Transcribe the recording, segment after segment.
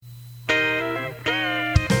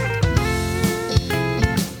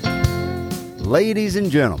Ladies and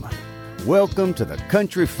gentlemen, welcome to the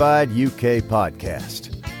Countryfied UK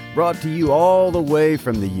podcast, brought to you all the way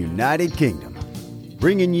from the United Kingdom,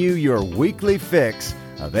 bringing you your weekly fix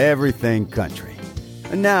of everything country.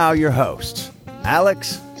 And now your hosts,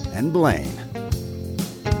 Alex and Blaine.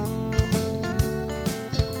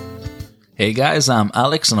 Hey guys, I'm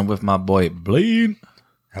Alex and I'm with my boy Blaine.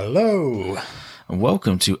 Hello. And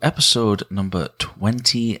welcome to episode number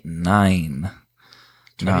 29.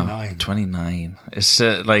 29. It's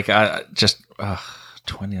 29.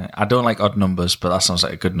 I don't like odd numbers, but that sounds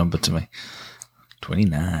like a good number to me.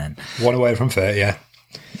 29. One away from 30, yeah.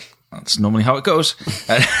 That's normally how it goes.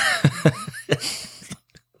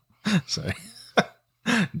 Sorry.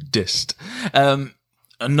 Dissed.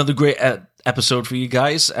 Another great episode for you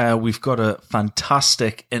guys. We've got a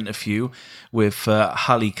fantastic interview with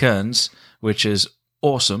Halle Kearns, which is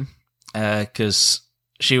awesome because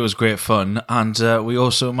she was great fun, and we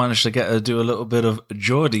also managed to get her to do a little bit of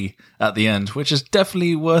Geordie at the end, which is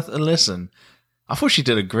definitely worth a listen. I thought she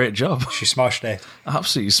did a great job. She smashed it.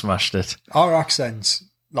 Absolutely smashed it. Our accents,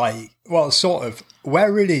 we're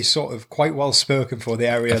really quite well spoken for the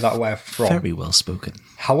area that we're from. Very well spoken.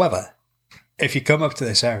 However, if you come up to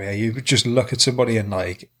this area, you would just look at somebody and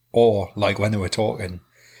when they were talking,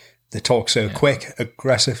 they talk so quick,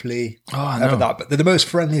 aggressively, that. But they're the most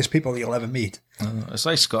friendliest people you'll ever meet. It's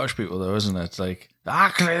like Scottish people, though, isn't it? It's like,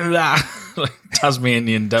 like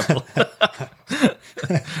Tasmanian devil.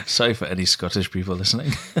 Sorry for any Scottish people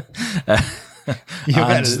listening.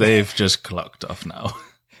 And they've just clocked off now.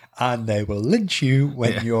 And they will lynch you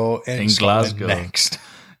when you're in Glasgow next.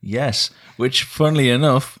 Yes, which, funnily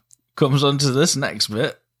enough, comes on to this next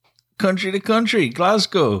bit. Country to country,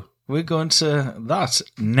 Glasgow. We're going to that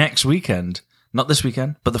next weekend. Not this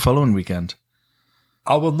weekend, but the following weekend.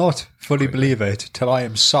 I will not fully believe it till I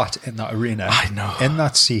am sat in that arena. I know. In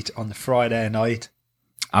that seat on the Friday night.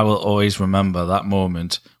 I will always remember that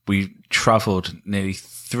moment. We travelled nearly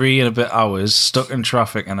 3 and a bit hours, stuck in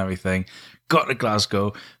traffic and everything, got to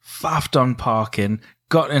Glasgow, faffed on parking,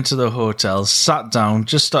 got into the hotel, sat down,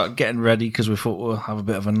 just started getting ready because we thought we'll have a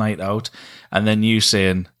bit of a night out. And then you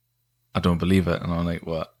saying, I don't believe it. And I'm like,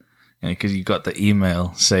 what? Because you got the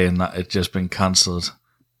email saying that it just been cancelled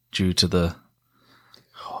due to the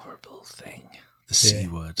horrible thing, the C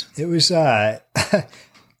word. It was, I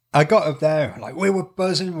got up there, we were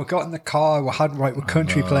buzzing, we got in the car, we had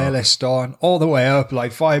country playlist on, all the way up,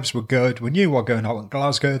 vibes were good. We knew we were going out in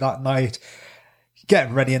Glasgow that night,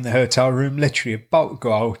 getting ready in the hotel room, literally about to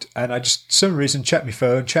go out, and I just, for some reason, checked my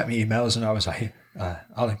phone, checked my emails, and I was like,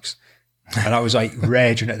 Alex... And I was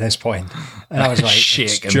raging at this point. And I was like,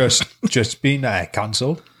 it's just been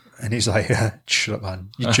cancelled. And he's like, shut up,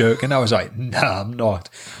 man. You're joking. I was like, nah, I'm not.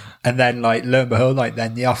 And then, lo and behold,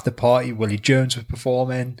 then the after party, Willie Jones was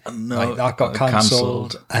performing. No, that got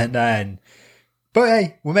cancelled. And then, but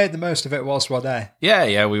hey, we made the most of it whilst we were there.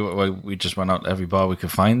 Yeah. We just went out to every bar we could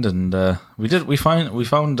find, and we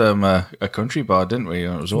found a country bar, didn't we?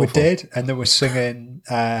 It was awful. We did, and they were singing.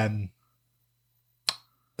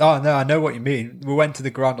 Oh, no, I know what you mean. We went to the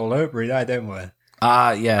Grand Ole Opry there, didn't we?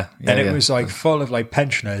 Yeah. And it was full of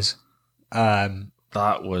pensioners.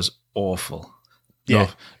 That was awful. Yeah.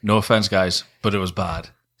 No offense, guys, but it was bad.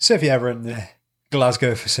 So if you're ever in the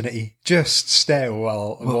Glasgow vicinity, just stay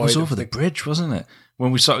well. Well, it was over the bridge, wasn't it?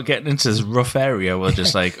 When we started getting into this rough area, we're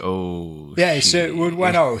just oh. Yeah, shit. So we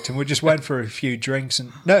went out and we just went for a few drinks.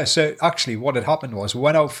 So actually what had happened was we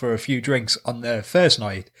went out for a few drinks on the first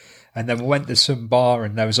night. And then we went to some bar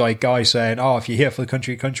and there was guys saying, if you're here for the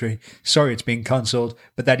country, sorry, it's been cancelled.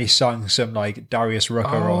 But then he sang some Darius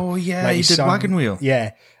Rucker. Oh, yeah, he did Wagon Wheel.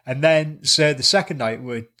 Yeah. And then, so the second night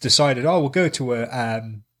we decided, we'll go to a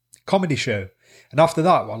comedy show. And after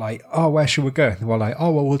that, we're like, where should we go? And we're like,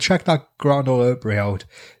 we'll check that Grand Ole Opry out.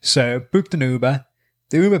 So booked an Uber.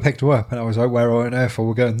 The Uber picked her up and I was like, where on earth are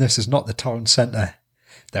we going? This is not the town centre.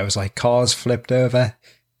 There was cars flipped over.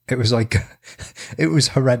 It was it was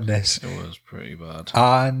horrendous. It was pretty bad.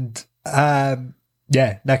 And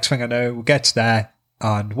next thing I know, we get there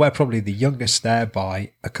and we're probably the youngest there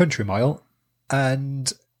by a country mile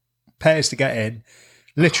and pays to get in.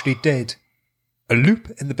 Literally did a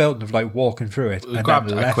loop in the building of walking through it. We and grabbed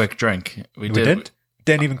then a quick drink. We didn't.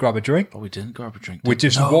 Didn't even grab a drink. Oh, we didn't grab a drink. We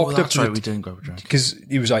just walked up to we didn't grab a drink. Because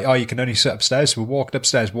he was like, you can only sit upstairs. So we walked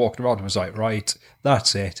upstairs, walked around and was like, right,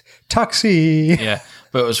 that's it. Taxi. Yeah.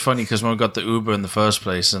 But it was funny because when we got the Uber in the first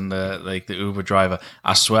place and the Uber driver,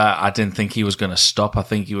 I swear I didn't think he was going to stop. I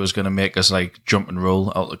think he was going to make us jump and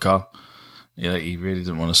roll out the car. Yeah, he really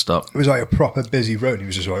didn't want to stop. It was a proper busy road. He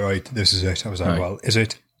was just like, right, this is it. I was like, well, is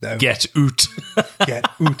it? No. Get out. Get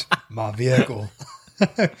out my vehicle.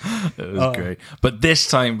 It was great. But this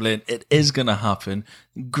time, Blaine, it is going to happen.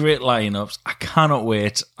 Great lineups. I cannot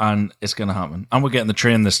wait, and it's going to happen. And we're getting the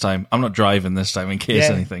train this time. I'm not driving this time in case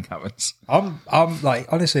anything happens. I'm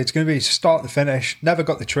like, honestly, it's going to be start to finish. Never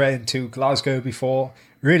got the train to Glasgow before.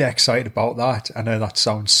 Really excited about that. I know that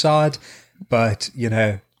sounds sad, but,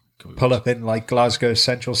 pull up in like Glasgow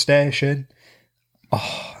Central Station.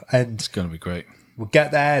 And it's going to be great. We'll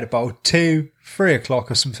get there at about 2, 3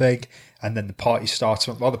 o'clock or something, and then the party starts.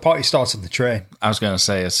 Well, the party starts on the train. I was going to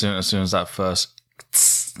say, as soon as that first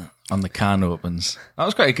on the can opens. That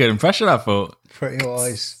was quite a good impression, I thought. Pretty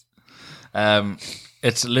wise.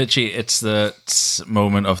 It's the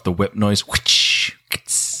moment of the whip noise.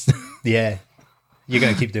 Yeah. You're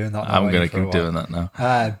going to keep doing that now. I'm going to keep doing that now.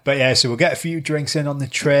 But yeah, so we'll get a few drinks in on the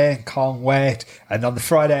train. Can't wait. And on the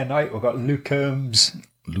Friday night, we've got Luke Combs.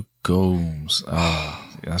 Luke Combs. Oh,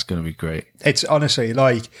 that's going to be great. It's honestly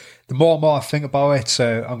like the more and more I think about it.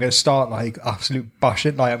 So I'm going to start like absolute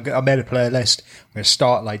bashing. Like I made a playlist. I'm going to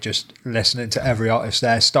start like just listening to every artist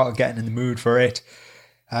there. Start getting in the mood for it.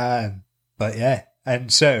 But yeah,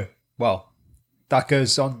 and so that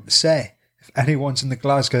goes on to say if anyone's in the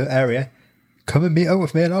Glasgow area, come and meet up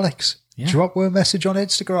with me and Alex. Yeah. Drop a message on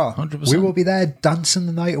Instagram. 100%. We will be there dancing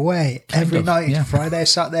the night away every night, Friday,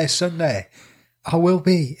 Saturday, Sunday. I will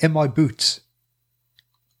be in my boots.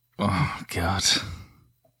 Oh, God.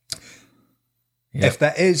 Yep. If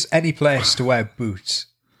there is any place to wear boots,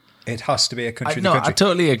 it has to be a country to country. I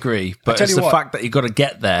totally agree. But it's the fact that you got to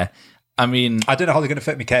get there. I mean, I don't know how they're going to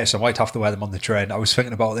fit my case. I might have to wear them on the train. I was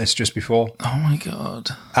thinking about this just before. Oh, my God.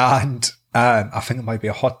 And I think it might be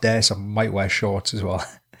a hot day, so I might wear shorts as well.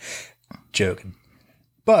 Joking.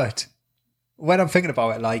 But when I'm thinking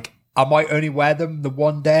about it, like, I might only wear them the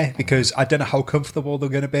one day because I don't know how comfortable they're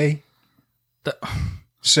going to be.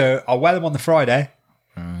 So I'll wear them on the Friday,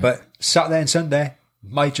 but Saturday and Sunday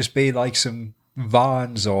might just be like some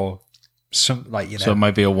Vans or some, like, So it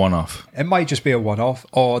might be a one-off. It might just be a one-off,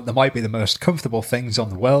 or there might be the most comfortable things on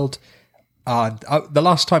the world. And the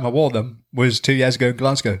last time I wore them was 2 years ago in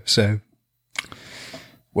Glasgow, so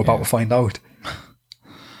we're about to find out.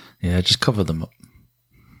 Yeah, just cover them up.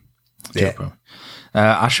 Yeah.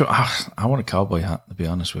 I want a cowboy hat, to be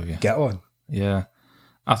honest with you. Get one. Yeah.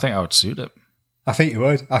 I think I would suit it. I think you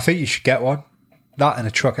would. I think you should get one. That and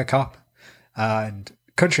a trucker cap. And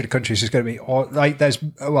country to country is just going to be,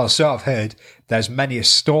 so I've heard, there's many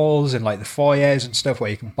stalls in like the foyers and stuff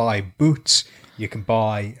where you can buy boots, you can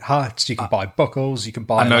buy hats, you can buy buckles, you can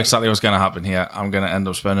buy... I know exactly what's going to happen here. I'm going to end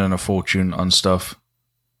up spending a fortune on stuff.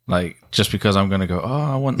 Like, just because I'm going to go,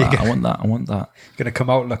 I want that, I want that. You're going to come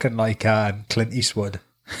out looking like Clint Eastwood.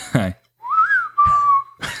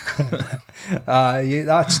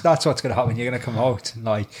 That's what's going to happen. You're going to come out and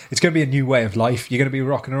like, it's going to be a new way of life. You're going to be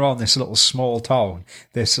rocking around this little small town,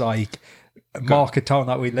 this like market town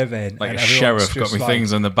that we live in. Like a sheriff got me like,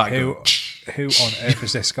 things in the back. Who on earth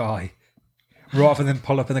is this guy? Rather than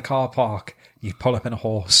pull up in the car park, you pull up in a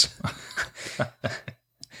horse.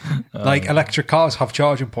 Like electric cars have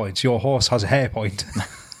charging points. Your horse has a hair point.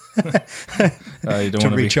 You don't to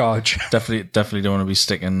want recharge. Definitely don't want to be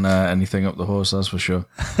sticking anything up the horse. That's for sure.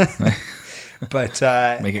 But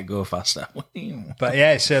make it go faster. But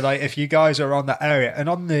yeah, so like if you guys are on that area, and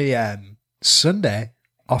on the Sunday,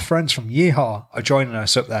 our friends from Yeehaw are joining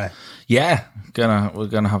us up there. Yeah, we're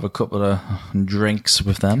gonna have a couple of drinks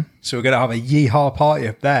with them. So we're gonna have a Yeehaw party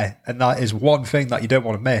up there, and that is one thing that you don't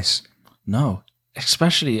want to miss. No,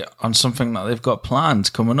 especially on something that they've got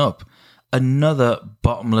planned coming up. Another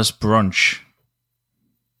bottomless brunch.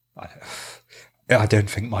 I don't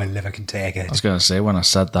think my liver can take it. I was going to say, when I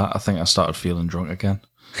said that, I think I started feeling drunk again.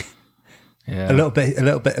 Yeah, a little bit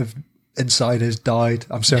of insiders died.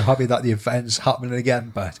 I'm so happy that the event's happening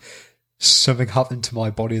again, but something happened to my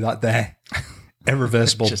body that day.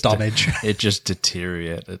 Irreversible damage. It just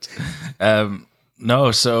deteriorated. For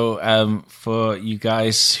you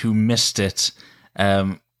guys who missed it,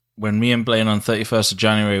 when me and Blaine on 31st of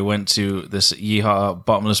January went to this Yeehaw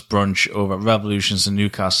bottomless brunch over at Revolutions in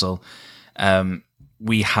Newcastle,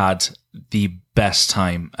 we had the best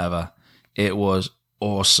time ever. It was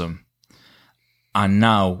awesome. And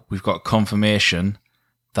now we've got confirmation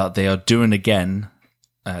that they are doing it again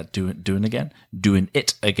on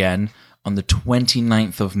the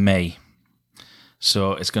 29th of May.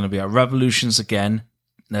 So it's going to be at Revolutions again.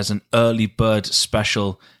 There's an early bird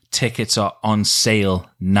special. Tickets are on sale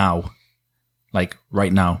now. Like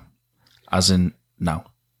right now. As in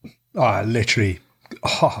now. Literally.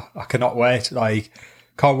 I cannot wait. Like,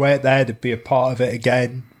 can't wait there to be a part of it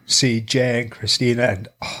again. See Jay and Christina, and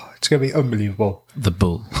it's going to be unbelievable. The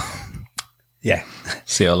bull. Yeah.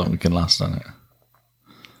 See how long we can last on it.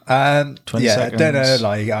 20 yeah, seconds. I don't know.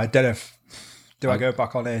 Like, I don't know if I go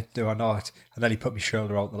back on it? Do I not? And then he put my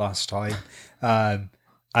shoulder out the last time. And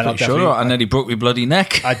then he broke my bloody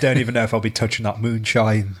neck. I don't even know if I'll be touching that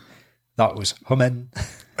moonshine. That was humming.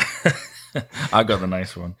 I got the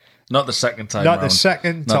nice one. Not the second time Not round. the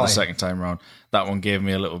second time. Not the second time round. That one gave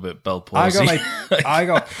me a little bit bell palsy. I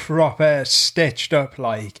got proper stitched up,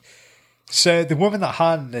 like. So the woman that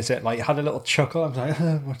had a little chuckle. I was like,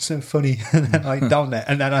 oh, what's so funny? And then I down it.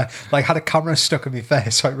 And then I had a camera stuck in my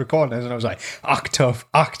face, so I recorded it, and I was like, act tough,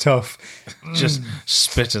 act tough. Just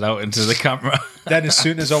spit it out into the camera. Then as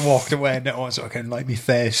soon as I walked away and it was like my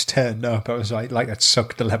face turned up, I was like I'd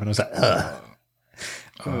sucked the lemon. I was like, ugh.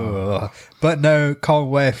 Oh. But no, can't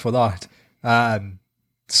wait for that.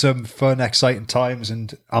 Some fun, exciting times,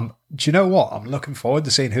 and do you know what? I'm looking forward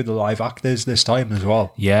to seeing who the live act is this time as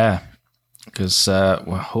well. Yeah, because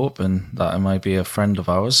we're hoping that it might be a friend of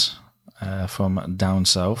ours from down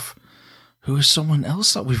south, who is someone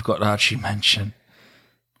else that we've got to actually mention.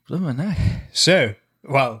 Blimey neck. So,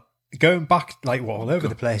 well, going back all over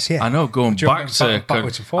the place here. I know, going back to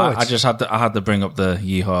backwards and forwards. I had to bring up the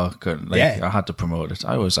yeehaw. I had to promote it.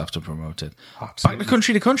 I always have to promote it. Absolutely. Back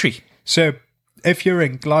to country. So, if you're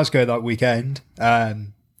in Glasgow that weekend, not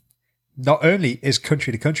only is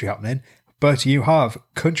country to country happening, but you have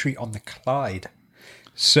Country on the Clyde.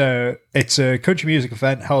 So it's a country music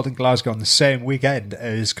event held in Glasgow on the same weekend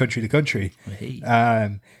as Country to Country. Hey.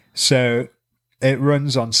 So it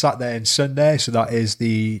runs on Saturday and Sunday. So that is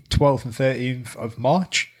the 12th and 13th of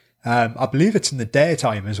March. I believe it's in the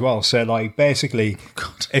daytime as well. So basically,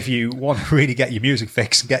 if you want to really get your music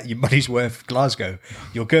fix and get your money's worth of Glasgow,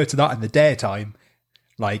 you'll go to that in the daytime,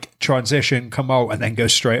 transition, come out, and then go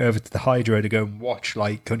straight over to the Hydro to go and watch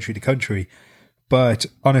Country to Country. But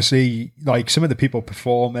honestly, some of the people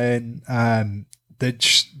performing,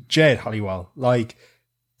 Jade Halliwell,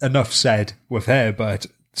 enough said with her, but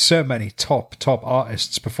so many top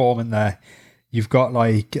artists performing there. You've got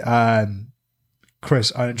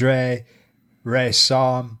Chris Andre, Ray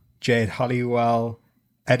Sam, Jade Halliwell,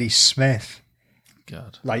 Eddie Smith.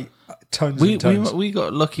 God. Tons and tons. We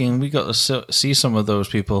got lucky and we got to see some of those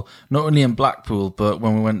people, not only in Blackpool, but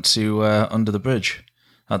when we went to Under the Bridge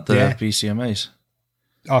at the BCMAs.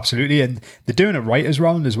 Absolutely. And they're doing a writers'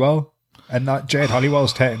 round as well. And that Jade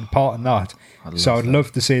Halliwell's taking part in that. I'd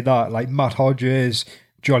love to see that. Matt Hodges,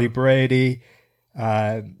 Jolly Brady.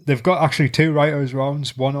 They've got actually 2 writers'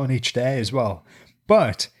 rounds, one on each day as well.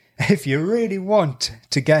 But if you really want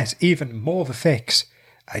to get even more of a fix,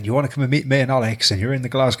 and you want to come and meet me and Alex, and you're in the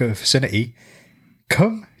Glasgow vicinity,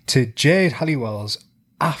 come to Jade Halliwell's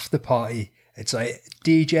after party. It's a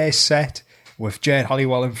DJ set with Jade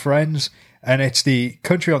Halliwell and friends, and it's the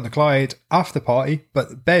Country on the Clyde after party.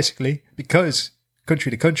 But basically, because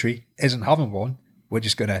Country to Country isn't having one, we're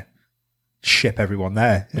just going to ship everyone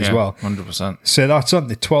there as well. 100%. So that's on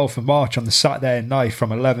the 12th of March on the Saturday night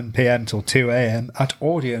from 11 p.m. till 2 a.m. at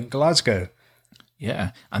Odeon, Glasgow.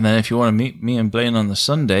 Yeah, and then if you want to meet me and Blaine on the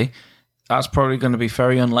Sunday, that's probably going to be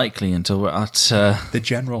very unlikely until we're at the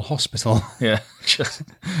General Hospital. Yeah, just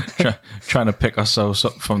trying to pick ourselves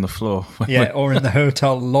up from the floor. Yeah, or in the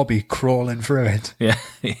hotel lobby, crawling through it. Yeah,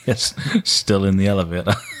 yes, still in the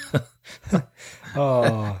elevator.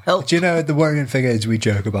 Oh, help. Do you know the worrying thing is we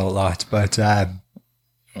joke about that, but I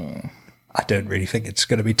don't really think it's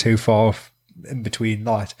going to be too far in between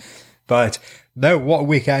that. But no, what a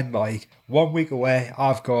weekend! 1 week away,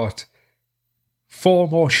 I've got 4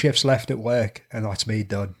 more shifts left at work, and that's me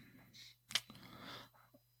done.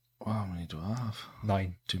 Well, how many do I have?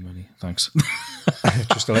 9. Too many. Thanks.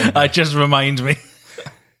 Just remind me.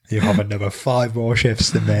 You have another 5 more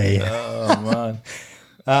shifts than me. Oh man.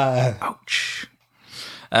 Ouch.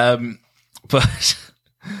 But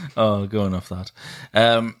going off that.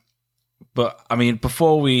 But I mean,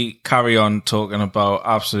 before we carry on talking about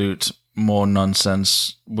absolute more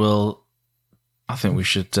nonsense, I think we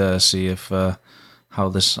should see if how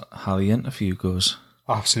this Halle interview goes.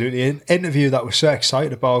 Absolutely. An interview that we're so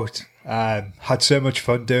excited about. Had so much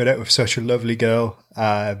fun doing it with such a lovely girl.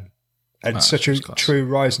 And such a true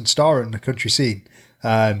rising star in the country scene.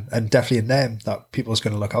 And definitely a name that people are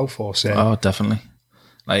going to look out for. So. Oh, definitely.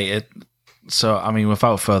 So, I mean,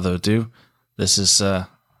 without further ado, this is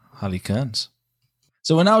Halle Kearns.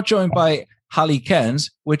 So we're now joined by Halle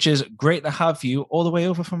Kearns, which is great to have you all the way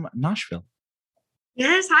over from Nashville.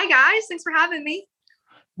 Yes. Hi, guys. Thanks for having me.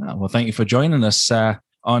 Well, thank you for joining us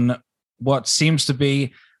on what seems to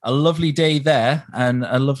be a lovely day there and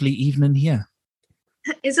a lovely evening here.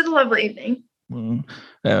 Is it a lovely evening?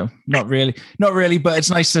 Not really, but it's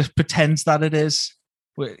nice to pretend that it is.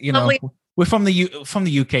 We're from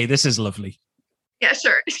the UK. This is lovely. Yeah,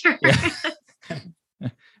 sure.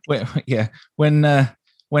 Yeah. Yeah.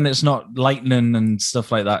 When it's not lightning and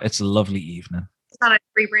stuff like that, it's a lovely evening. It's not a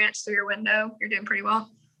tree branch through your window. You're doing pretty well.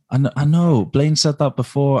 I know. Blaine said that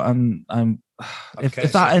before, and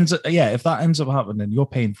if that ends up happening, you're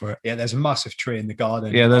paying for it. Yeah, there's a massive tree in the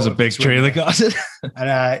garden. Yeah, there's a big tree in the garden,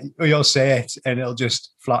 and you'll see it, and it'll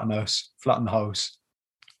just flatten the house.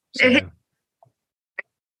 So,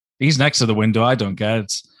 he's next to the window. I don't care.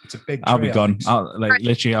 It's a big tree. I'll be gone.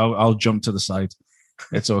 I'll jump to the side.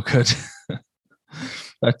 It's all good.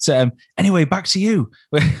 But anyway, back to you.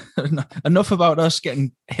 Enough about us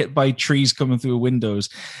getting hit by trees coming through windows.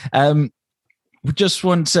 We just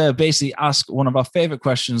want to basically ask one of our favorite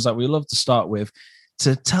questions that we love to start with,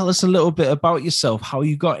 to tell us a little bit about yourself, how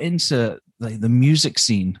you got into the music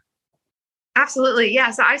scene. Absolutely.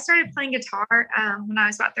 Yeah. So I started playing guitar when I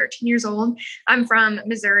was about 13 years old. I'm from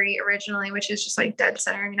Missouri originally, which is just like dead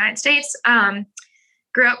center in the United States.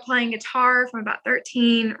 Grew up playing guitar from about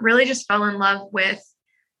 13, really just fell in love with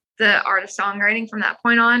the art of songwriting from that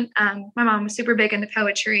point on. My mom was super big into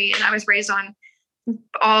poetry, and I was raised on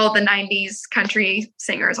all the 90s country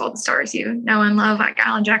singers, all the stars you know and love, like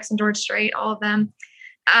Alan Jackson, George Strait, all of them.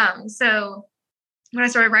 So when I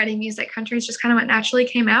started writing music, country is just kind of what naturally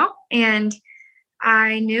came out. And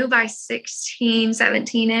I knew by 16,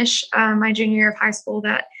 17-ish, my junior year of high school,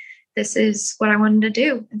 that this is what I wanted to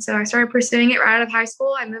do. And so I started pursuing it right out of high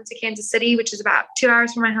school. I moved to Kansas City, which is about 2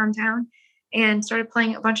 hours from my hometown, and started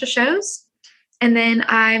playing a bunch of shows. And then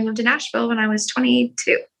I moved to Nashville when I was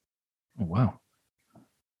 22. Oh, wow.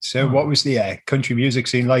 So what was the country music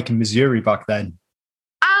scene like in Missouri back then?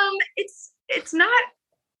 It's not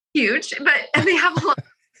huge, but they have a lot of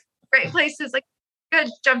great places, like good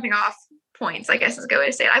jumping off points, I guess is a good way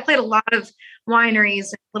to say it. I played a lot of wineries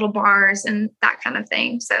and little bars and that kind of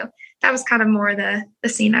thing. So that was kind of more the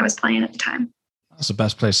scene I was playing at the time. That's the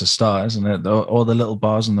best place to start, isn't it? All the little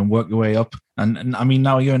bars, and then work your way up. And I mean,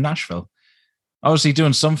 now you're in Nashville. Obviously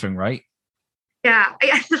doing something, right? Yeah.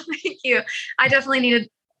 Thank you. I definitely needed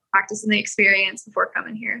practice and the experience before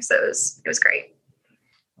coming here. So it was great.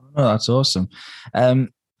 Oh, that's awesome. And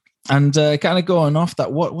kind of going off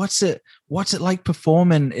that, what's it like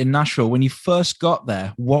performing in Nashville when you first got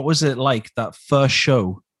there? What was it like, that first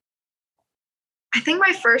show? I think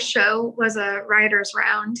my first show was a writer's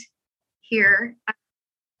round here.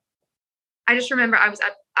 I just remember I was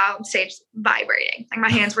on stage vibrating. Like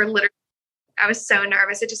my hands were literally, I was so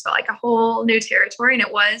nervous. It just felt like a whole new territory, and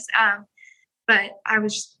it was. But I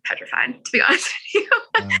was just petrified, to be honest with you.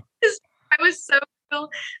 Yeah. I was so cool.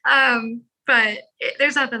 But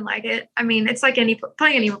there's nothing like it. I mean, it's like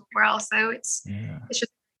playing anywhere else. So it's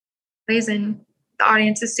just amazing. The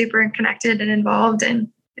audience is super connected and involved, and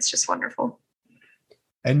it's just wonderful.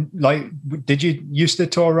 And like, did you used to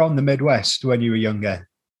tour around the Midwest when you were younger?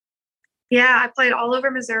 Yeah, I played all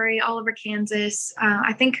over Missouri, all over Kansas.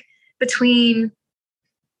 I think between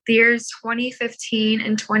the years 2015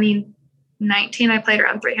 and 2019, I played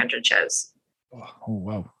around 300 shows. Oh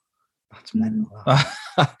wow. That's mental.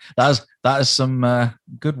 that is some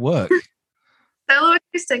good work. Solo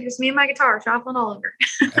acoustic, just me and my guitar shuffling all over.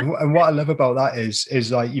 and what I love about that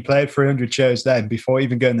is like you played 300 shows then before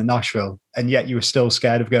even going to Nashville, and yet you were still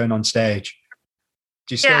scared of going on stage.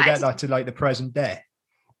 Do you still get that to like the present day?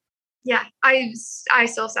 Yeah, I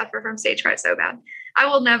still suffer from stage fright so bad. I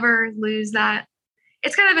will never lose that.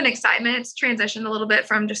 It's kind of an excitement. It's transitioned a little bit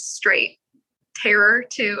from just straight terror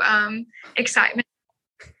to excitement.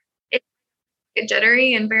 It's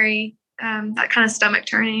jittery and very that kind of stomach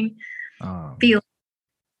turning feeling.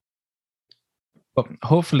 But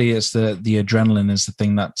hopefully it's the adrenaline is the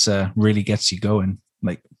thing that really gets you going.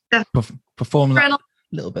 Like performing that a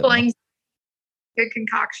little bit. Good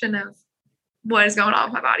concoction of what is going on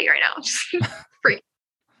with my body right now. Just freak.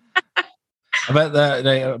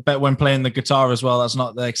 I bet when playing the guitar as well, that's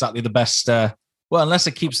not exactly the best. Well, unless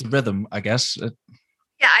it keeps the rhythm, I guess.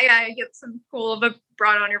 Yeah, I get some cool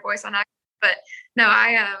vibrato on your voice on that. But no,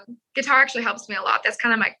 guitar actually helps me a lot. That's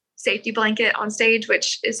kind of my safety blanket on stage,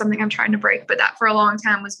 which is something I'm trying to break. But that for a long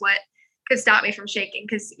time was what could stop me from shaking,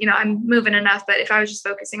 because I'm moving enough. But if I was just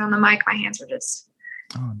focusing on the mic, my hands were just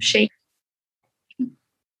shaking.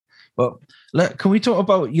 Well, can we talk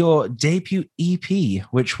about your debut EP,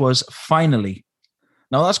 which was Finally?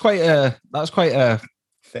 Now that's quite a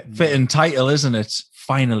fitting title, isn't it?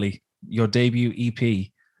 Finally, your debut EP.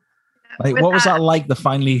 Like, what was that like to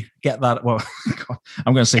finally get that? Well,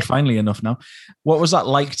 I'm going to say finally enough now. What was that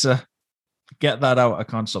like to get that out? I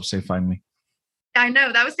can't stop saying finally. I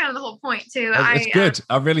know, that was kind of the whole point too. It's good.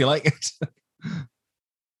 I really like it.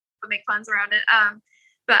 Make puns around it.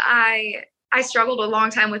 But I I struggled a long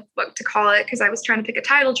time with what to call it, because I was trying to pick a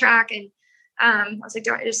title track, and I was like,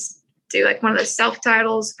 do I just do like one of those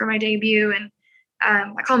self-titles for my debut? And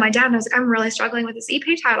I called my dad and I was like, I'm really struggling with this EP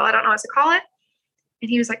title. I don't know what to call it. And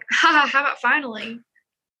he was like, how about Finally?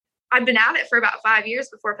 I'd been at it for about 5 years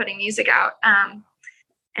before putting music out.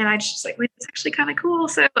 And I just like, wait, it's actually kind of cool.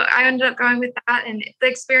 So I ended up going with that. And the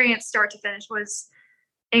experience start to finish was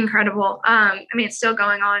incredible. I mean, it's still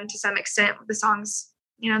going on to some extent. The songs,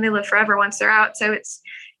 you know, they live forever once they're out. So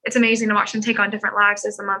it's amazing to watch them take on different lives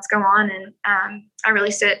as the months go on. And I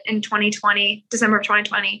released it in 2020, December of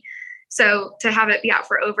 2020. So to have it be out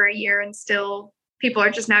for over a year and still people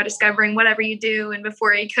are just now discovering Whatever You Do and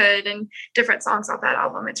Before You Could and different songs off that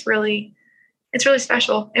album, it's really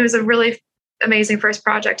special. It was a really amazing first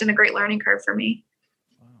project and a great learning curve for me.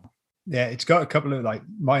 Yeah, it's got a couple of like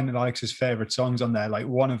mine and Alex's favorite songs on there. Like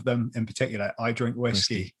one of them in particular, I Drink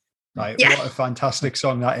Whiskey. Like what a fantastic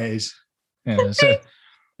song that is. Yeah,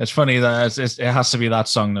 it's funny that it has to be that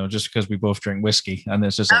song though, just because we both drink whiskey, and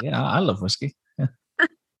it's just like, yeah, I love whiskey. Yeah.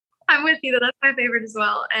 I'm with you. That's my favorite as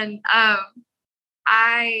well, and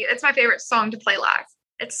it's my favorite song to play live.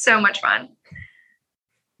 It's so much fun.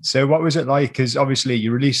 So what was it like? Because obviously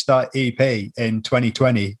you released that EP in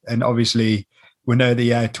 2020, and obviously we know the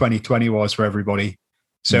year 2020 was for everybody.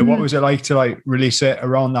 So what was it like to like release it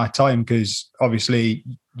around that time? Because obviously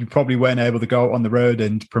you probably weren't able to go out on the road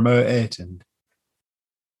and promote it. And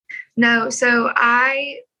no, so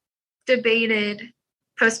I debated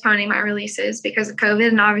postponing my releases because of COVID,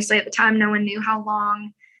 and obviously at the time no one knew how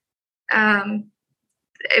long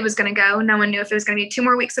it was going to go. No one knew if it was going to be 2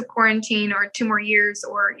 more weeks of quarantine or 2 more years,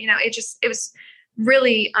 or, you know, it was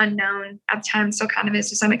really unknown at the time. Still kind of is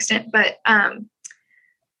to some extent, but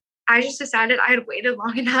I just decided I had waited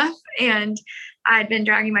long enough, and I'd been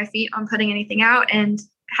dragging my feet on putting anything out and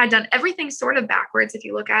had done everything sort of backwards. If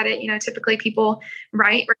you look at it, you know, typically people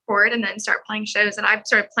write, record, and then start playing shows. And I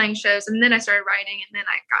started playing shows, and then I started writing, and then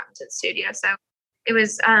I got into the studio. So it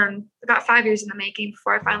was about 5 years in the making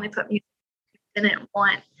before I finally put music. Didn't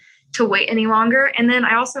want to wait any longer. And then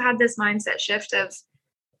I also had this mindset shift of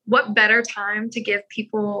what better time to give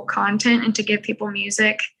people content and to give people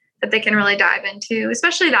music that they can really dive into.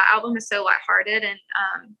 Especially that album is so lighthearted and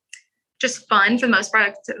just fun for the most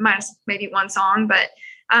part, minus maybe one song, but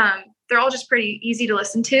they're all just pretty easy to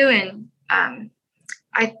listen to. And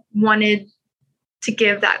I wanted to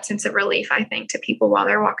give that sense of relief, I think, to people while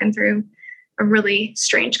they're walking through a really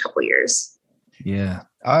strange couple years. Yeah.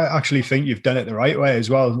 I actually think you've done it the right way as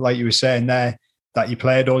well. Like you were saying there, that you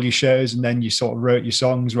played all your shows and then you sort of wrote your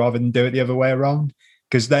songs rather than do it the other way around.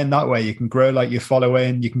 Because then that way you can grow like your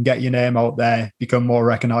following, you can get your name out there, become more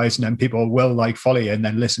recognized, and then people will like follow you and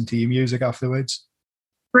then listen to your music afterwards.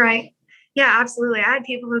 Right. Yeah, absolutely. I had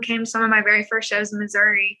people who came to some of my very first shows in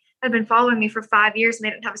Missouri had been following me for 5 years and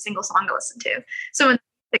they didn't have a single song to listen to. So when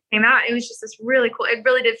it came out, it was just this really cool. It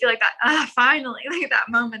really did feel like that. Finally, like that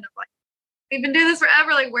moment of like, we've been doing this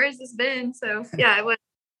forever. Like, where's this been? So yeah, it was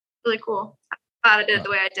really cool. I'm glad I did it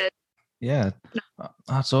the way I did. Yeah,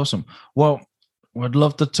 that's awesome. Well, would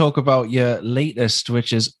love to talk about your latest,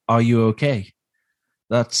 which is "Are You Okay?"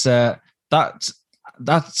 That sounds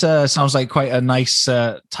like quite a nice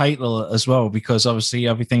title as well, because obviously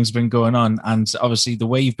everything's been going on, and obviously the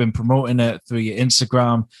way you've been promoting it through your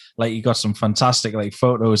Instagram, like you got some fantastic like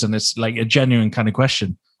photos, and it's like a genuine kind of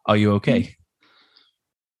question: "Are you okay?"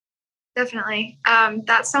 Definitely.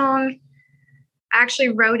 That song, I actually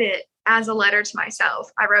wrote it as a letter to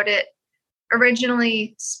myself. I wrote it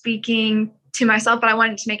originally speaking to myself, but I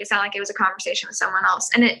wanted to make it sound like it was a conversation with someone else.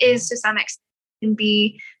 And it is to some extent, can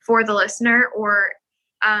be for the listener, or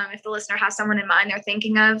if the listener has someone in mind they're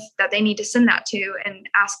thinking of that they need to send that to and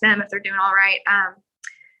ask them if they're doing all right.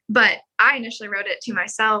 But I initially wrote it to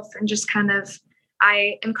myself, and just kind of,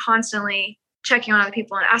 I am constantly checking on other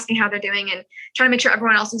people and asking how they're doing and trying to make sure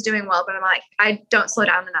everyone else is doing well. But I'm like, I don't slow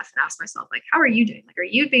down enough and ask myself, like, how are you doing? Like, are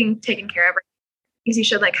you being taken care of? Because you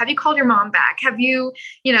should, like, have you called your mom back? Have you,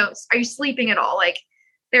 are you sleeping at all? Like,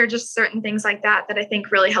 there are just certain things like that that I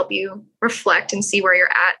think really help you reflect and see where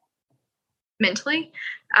you're at mentally.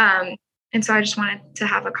 And so I just wanted to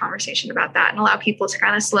have a conversation about that and allow people to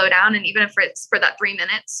kind of slow down. And even if it's for that 3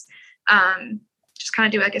 minutes, just kind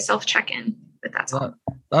of do like a self check-in with that song.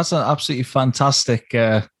 That's an absolutely fantastic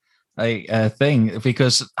thing,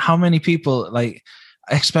 because how many people, like,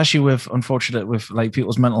 especially with like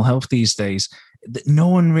people's mental health these days, no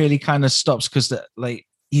one really kind of stops, because like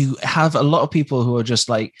you have a lot of people who are just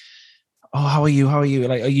like, oh, how are you?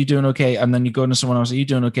 Like, are you doing okay? And then you go into someone else, are you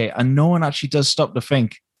doing okay? And no one actually does stop to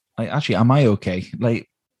think, like, actually, am I okay? Like,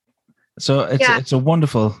 so it's a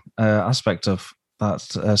wonderful aspect of that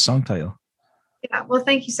song title. Yeah. Well,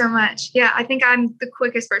 thank you so much. Yeah. I think I'm the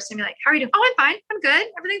quickest person to be like, how are you doing? Oh, I'm fine. I'm good.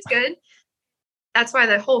 Everything's good. That's why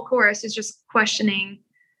the whole chorus is just questioning.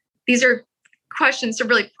 These are questions to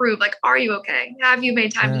really prove, like, are you okay? Have you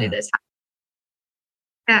made time to do this?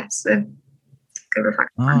 Yeah. So good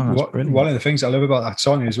reflection. One of the things I love about that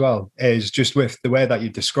song as well is just with the way that you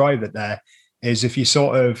described it there is if you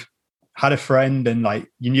sort of had a friend and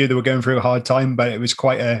like you knew they were going through a hard time, but it was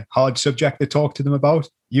quite a hard subject to talk to them about,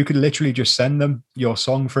 you could literally just send them your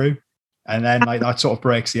song through, and then like that sort of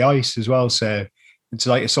breaks the ice as well. So it's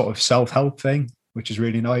like a sort of self-help thing, which is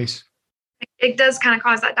really nice. It does kind of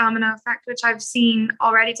cause that domino effect, which I've seen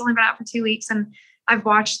already. It's only been out for 2 weeks, and I've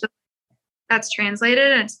watched that's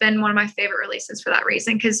translated, and it's been one of my favorite releases for that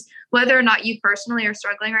reason. Because whether or not you personally are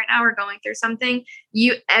struggling right now or going through something,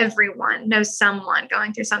 everyone knows someone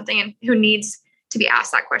going through something and who needs to be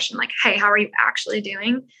asked that question, like, hey, how are you actually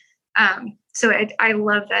doing? So I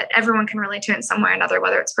love that everyone can relate to it in some way or another,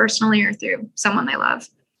 whether it's personally or through someone they love.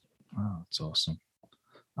 Oh, that's awesome.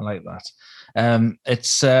 I like that.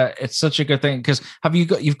 It's such a good thing because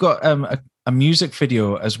you've got a music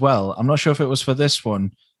video as well. I'm not sure if it was for this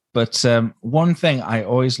one, but one thing I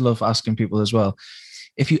always love asking people as well,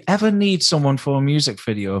 if you ever need someone for a music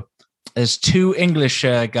video, there's 2 English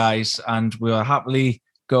guys, and we'll happily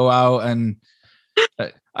go out. And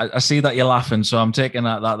I see that you're laughing, so I'm taking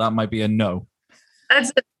that might be a no.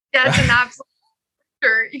 That's an absolute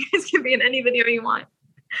sure. You guys can be in any video you want.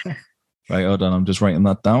 Right, hold on. I'm just writing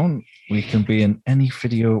that down. We can be in any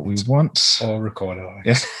video we want. Or record it.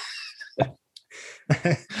 Yes.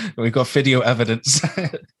 We've got video evidence.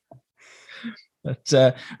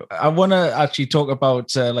 But I want to actually talk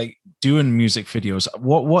about like doing music videos.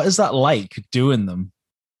 What is that like doing them?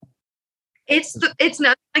 It's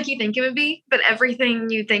not like you think it would be, but everything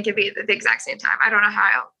you think it'd be at the exact same time. I don't know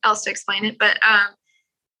how else to explain it, but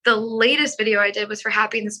the latest video I did was for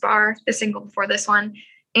Happy in This Bar, the single before this one,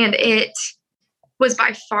 and it was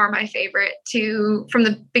by far my favorite from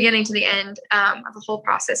the beginning to the end of the whole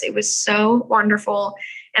process. It was so wonderful.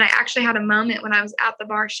 And I actually had a moment when I was at the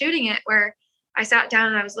bar shooting it where I sat down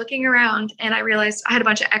and I was looking around and I realized I had a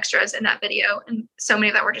bunch of extras in that video. And so many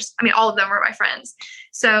of them were all of them were my friends.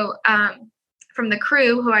 So from the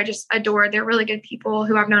crew, who I just adored, they're really good people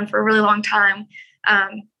who I've known for a really long time.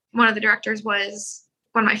 One of the directors was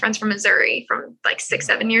one of my friends from Missouri from like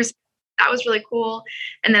 6-7 years. That was really cool.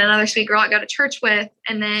 And then another sweet girl I go to church with,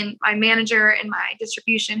 and then my manager and my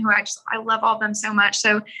distribution, who I love all of them so much.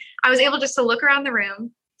 So I was able just to look around the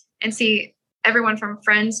room and see everyone from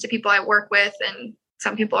friends to people I work with, and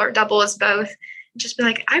some people are double as both, and just be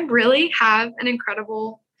like, I really have an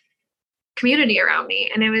incredible community around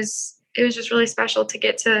me. And it was just really special to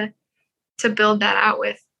get to build that out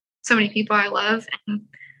with so many people I love, and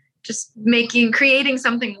just creating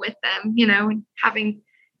something with them, and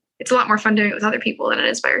it's a lot more fun doing it with other people than it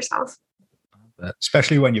is by yourself.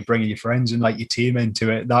 Especially when you're bringing your friends and like your team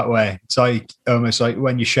into it that way. It's like almost like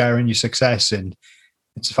when you're sharing your success, and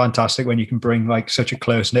it's fantastic when you can bring like such a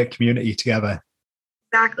close-knit community together.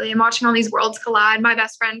 Exactly. And watching all these worlds collide. My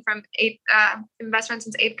best friend from best friend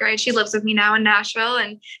since 8th grade, she lives with me now in Nashville,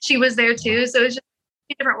 and she was there too. So it was just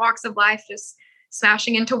different walks of life just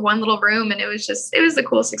smashing into one little room. And it was the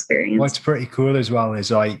coolest experience. What's pretty cool as well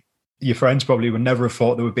is like your friends probably would never have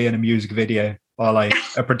thought they would be in a music video or like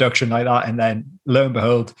a production like that. And then lo and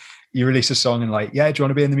behold, you release a song and like, yeah, do you want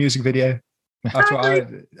to be in the music video? That's what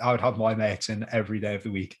I would have my mates in every day of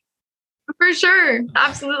the week. For sure.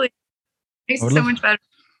 Absolutely. Makes it so much better.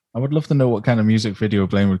 I would love to know what kind of music video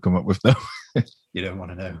Blaine would come up with though. You don't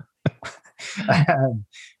want to know.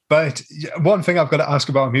 But one thing I've got to ask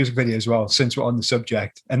about a music video as well, since we're on the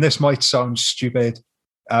subject, and this might sound stupid,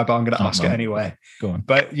 but I'm going to ask it anyway. Go on.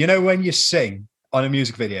 But when you sing on a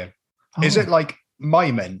music video, is it like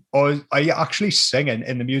miming, or are you actually singing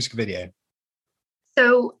in the music video?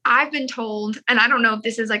 So I've been told, and I don't know if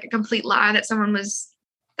this is like a complete lie that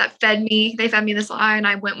they fed me this lie and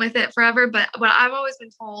I went with it forever. But what I've always been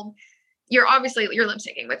told, you're lip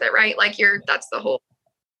syncing with it, right? Like that's the whole,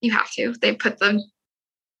 you have to, they put the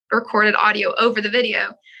recorded audio over the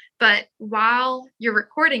video, but while you're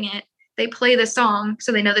recording it, they play the song.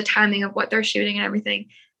 So they know the timing of what they're shooting and everything.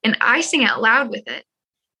 And I sing out loud with it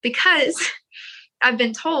because I've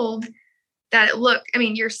been told that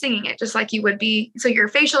you're singing it just like you would be. So your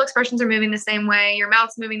facial expressions are moving the same way. Your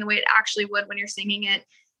mouth's moving the way it actually would when you're singing it.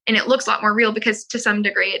 And it looks a lot more real because to some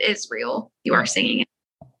degree it is real. You are singing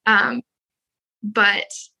it.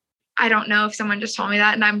 But I don't know if someone just told me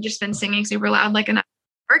that and I've just been singing super loud like an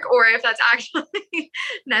work or if that's actually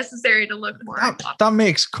necessary to look more. That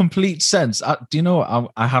makes complete sense. Do you know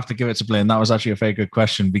what? I have to give it to Blaine. That was actually a very good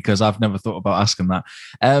question because I've never thought about asking that.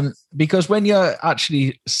 Because when you're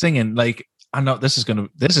actually singing, like, I know this is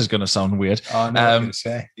gonna sound weird. Oh, no, I was gonna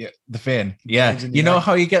say. Yeah, the vein. Yeah, you know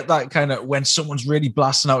how you get that kind of when someone's really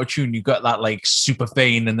blasting out a tune, you got that like super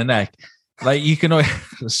vein in the neck. Like you can always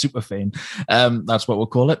super vein. That's what we'll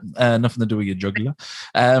call it. Nothing to do with your jugular.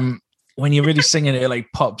 When you're really singing, it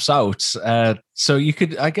like pops out. So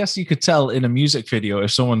I guess you could tell in a music video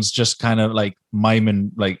if someone's just kind of like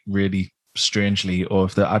miming like really strangely, or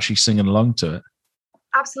if they're actually singing along to it.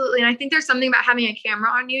 Absolutely. And I think there's something about having a camera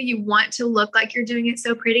on you. You want to look like you're doing it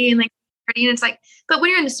so pretty and it's like, but when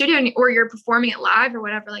you're in the studio or you're performing it live or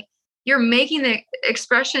whatever, like you're making the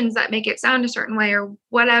expressions that make it sound a certain way or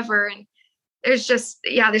whatever. And there's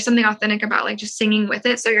there's something authentic about like just singing with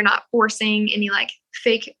it. So you're not forcing any like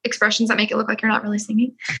fake expressions that make it look like you're not really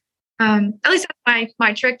singing. At least that's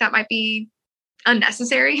my trick. That might be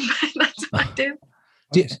unnecessary, but that's what I do.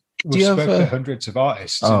 We've spoken to hundreds of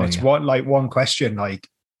artists, and it's one question. Like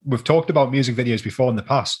we've talked about music videos before in the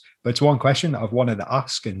past, but it's one question that I've wanted to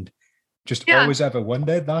ask, and just always ever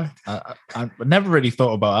wondered that. I never really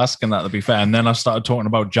thought about asking that, to be fair, and then I started talking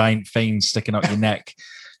about giant veins sticking out your neck.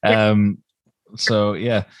 So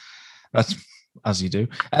yeah, that's as you do.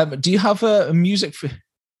 Do you have a music?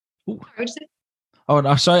 Oh,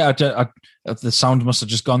 no, sorry. The sound must have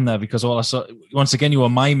just gone there because all I saw, once again, you were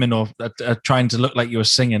miming or trying to look like you were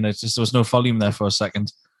singing. It's just there was no volume there for a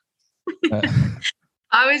second.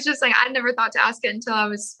 I was just like, I never thought to ask it until I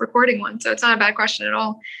was recording one. So it's not a bad question at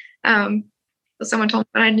all. So someone told me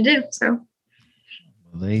what I had to do. So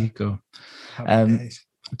well, there you go.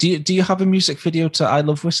 Do you have a music video to I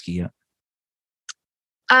Love Whiskey yet?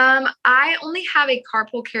 I only have a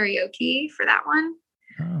carpool karaoke for that one.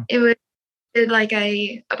 Oh. It was like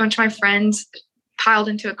a bunch of my friends piled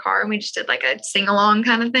into a car and we just did like a sing along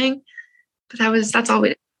kind of thing. But that's all we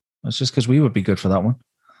did. That's just because we would be good for that one.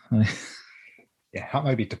 Yeah, that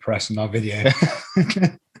might be depressing, that video.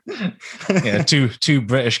 Yeah, two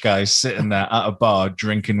British guys sitting there at a bar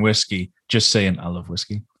drinking whiskey, just saying, I love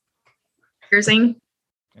whiskey. Piercing.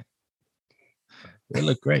 They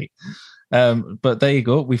look great. But there you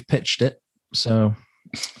go. We've pitched it. So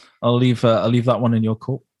I'll leave that one in your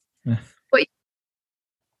court. Yeah.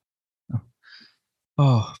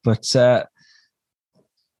 But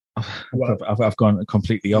I've gone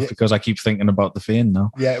completely off because I keep thinking about the vein now.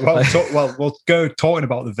 Yeah, well, we'll go talking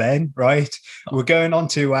about the vein, right? We're going on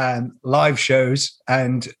to live shows,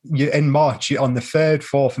 and in March, on the 3rd,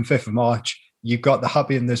 4th, and 5th of March, you've got the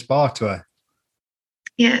Happy in This Bar tour.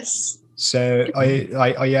 Yes. So are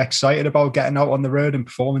you excited about getting out on the road and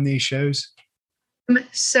performing these shows? I'm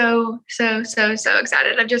so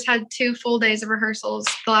excited. I've just had 2 full days of rehearsals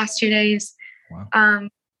the last 2 days. Wow.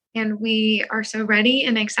 And we are so ready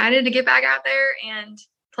and excited to get back out there and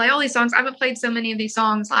play all these songs. I haven't played so many of these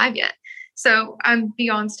songs live yet. So I'm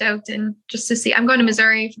beyond stoked. And just to see, I'm going to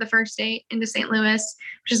Missouri for the first date into St. Louis,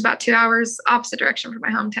 which is about 2 hours opposite direction from my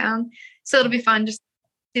hometown. So it'll be fun just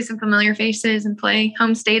to see some familiar faces and play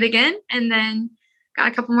home state again. And then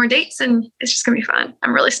got a couple more dates and it's just going to be fun.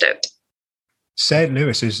 I'm really stoked. St.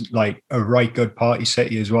 Louis is like a right good party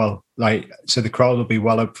city as well. Like, so the crowd will be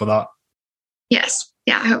well up for that. Yes.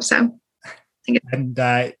 Yeah, I hope so. And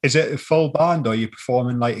is it a full band, or are you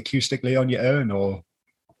performing like acoustically on your own, or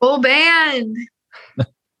full band?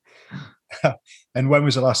 And when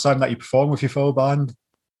was the last time that you performed with your full band?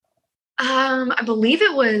 I believe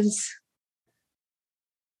it was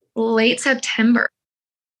late September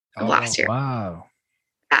of last year. Wow.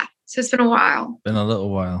 Yeah, so it's been a while. Been a little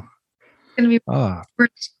while. It's gonna be.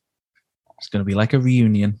 It's gonna be like a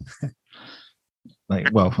reunion. Like,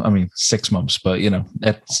 well, I mean, 6 months, but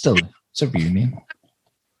it's a reunion.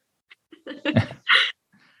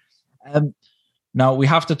 Now we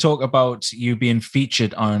have to talk about you being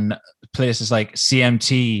featured on places like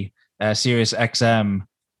CMT, SiriusXM.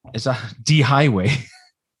 Is that D Highway?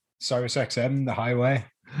 SiriusXM, the highway.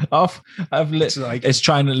 It's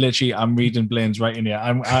trying to literally. I'm reading Blaine's writing here.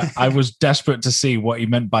 I was desperate to see what he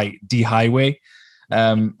meant by D Highway.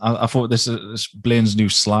 I thought this is Blaine's new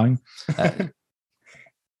slang.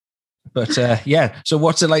 But so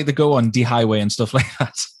what's it like to go on D Highway and stuff like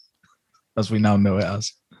that, as we now know it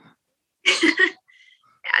as?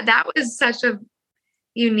 That was such a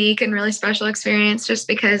unique and really special experience, just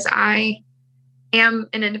because I am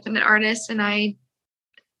an independent artist, and my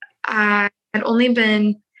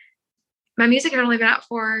music had only been out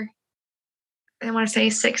for, I want to say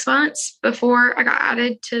 6 months before I got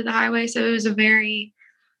added to the highway. So it was a very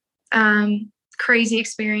crazy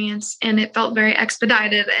experience, and it felt very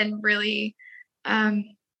expedited and really,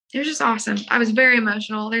 it was just awesome. I was very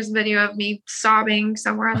emotional. There's a video of me sobbing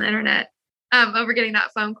somewhere on the internet over getting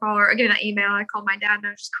that phone call or getting that email. I called my dad and I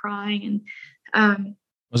was just crying. And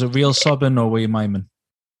was it real sobbing or were you miming?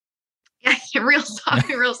 Yeah, real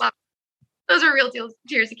sobbing, real sobbing. Those are real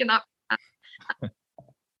tears. You cannot.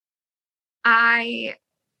 I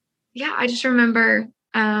just remember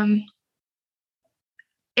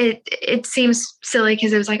it seems silly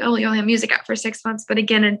because it was like, oh, you only have music out for 6 months. But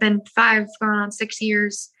again, it'd been 5 going on 6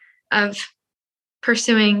 years of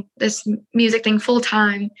pursuing this music thing full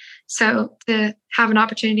time. So to have an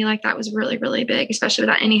opportunity like that was really, really big, especially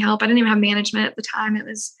without any help. I didn't even have management at the time. It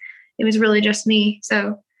was really just me.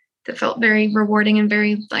 So that felt very rewarding and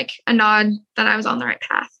very like a nod that I was on the right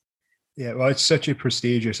path. Yeah, well, it's such a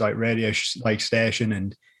prestigious like radio station,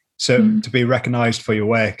 and so to be recognized for your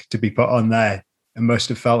work, to be put on there, it must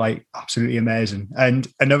have felt like absolutely amazing. And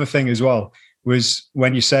another thing as well was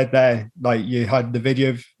when you said there, like you had the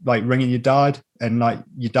video of like ringing your dad, and like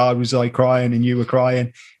your dad was like crying and you were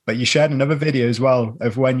crying, but you shared another video as well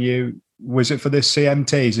of when was it for the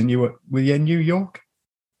CMTs and were you in New York?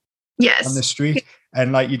 Yes. On the street.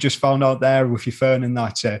 And like you just found out there with your phone and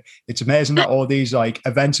that. It's amazing that all these like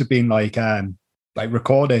events have been like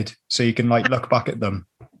recorded, so you can like look back at them.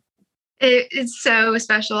 It's so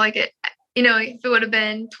special. Like if it would have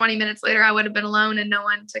been 20 minutes later, I would have been alone and no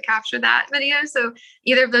one to capture that video. So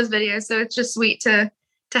either of those videos. So it's just sweet to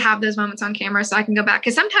have those moments on camera, so I can go back.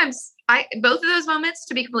 Because sometimes both of those moments,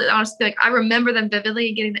 to be completely honest, like I remember them vividly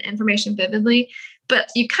and getting the information vividly, but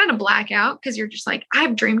you kind of black out because you're just like,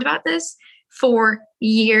 I've dreamed about this for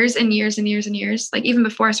years and years and years and years, like even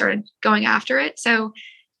before I started going after it. So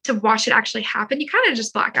to watch it actually happen, you kind of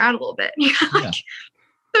just black out a little bit. You know, like,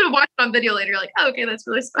 so to watch it on video later, you're like, oh, okay, that's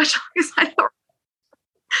really special. Because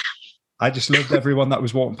I just loved everyone that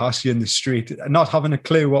was walking past you in the street, not having a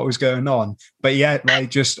clue what was going on, but yet like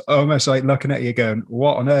just almost like looking at you going,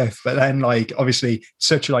 what on earth? But then like obviously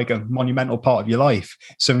such like a monumental part of your life,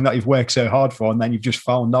 something that you've worked so hard for, and then you've just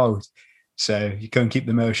found out. So you couldn't keep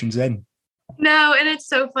the emotions in. No, and it's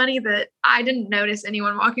so funny that I didn't notice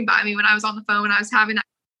anyone walking by me when I was on the phone, when I was having that,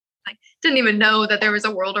 like, didn't even know that there was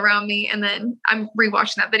a world around me. And then I'm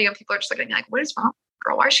rewatching that video and people are just looking at me like, what is wrong,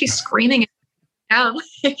 girl? Why is she screaming down?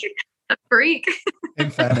 Like, a freak.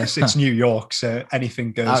 In fairness, it's New York, so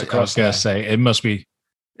anything goes across. I was going to say,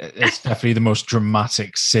 it's definitely the most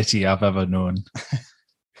dramatic city I've ever known.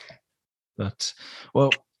 But,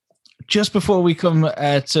 well, just before we come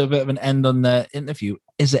to a bit of an end on the interview,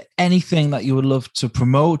 is there anything that you would love to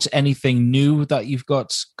promote? Anything new that you've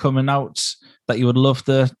got coming out that you would love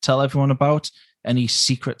to tell everyone about? Any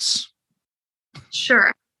secrets?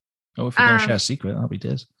 Sure. Oh, if you're going to share a secret, that'll be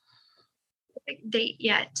Diz. Date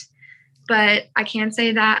yet, but I can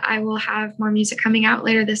say that I will have more music coming out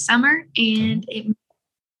later this summer, and it will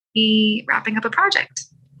be wrapping up a project.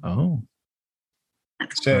 Oh,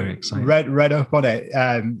 that's so very exciting. Read up on it.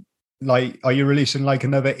 Like, are you releasing like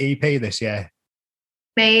another EP this year?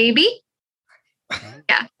 Maybe.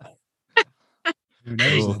 Yeah. Who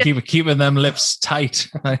knows? Keeping them lips tight.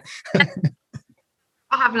 I'll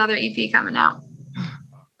have another EP coming out.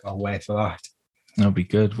 Can't wait for that. That'll be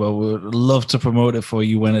good. Well, we'd love to promote it for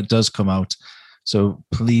you when it does come out. So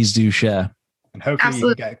please do share. And hopefully you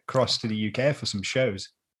can get across to the UK for some shows.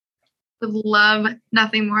 Would love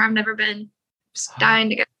nothing more. I've never been. Just dying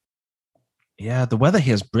to go. Yeah, the weather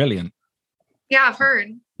here is brilliant. Yeah, I've heard.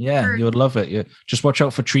 Yeah, you would love it. Yeah. Just watch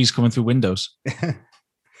out for trees coming through windows. Get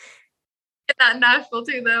that in Nashville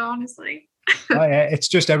too, though, honestly. Oh, yeah, it's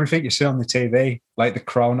just everything you see on the TV, like The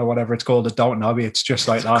Crown or whatever it's called, the Downton Abbey. It's just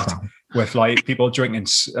like that, with like people drinking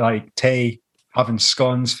like tea, having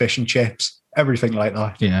scones, fish and chips, everything like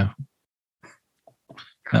that. Yeah.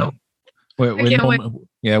 No,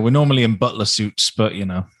 we're normally in butler suits, but you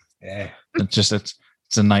know,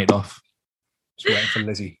 it's a night off. Just waiting for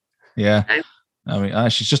Lizzie. Yeah, I mean,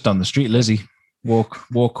 she's just down the street. Lizzie, war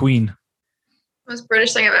queen. Most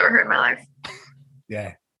British thing I've ever heard in my life.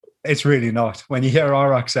 Yeah. It's really not. When you hear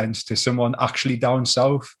our accents to someone actually down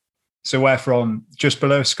south, so we're from just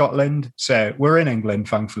below Scotland, so we're in England,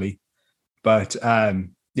 thankfully. But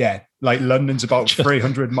like London's about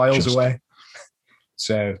 300 miles away.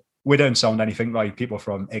 So we don't sound anything like people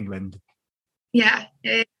from England. Yeah.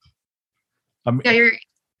 You're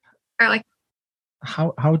like.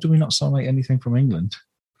 How do we not sound like anything from England?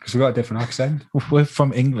 Because we've got a different accent. We're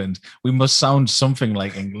from England. We must sound something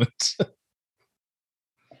like England.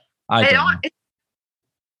 I don't know. It's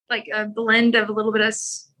like a blend of a little bit of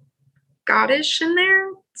Scottish in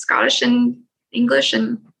there, Scottish and English,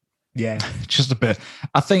 and Yeah. Just a bit.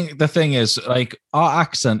 I think the thing is, like, our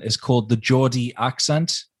accent is called the Geordie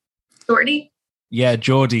accent. Geordie? Yeah,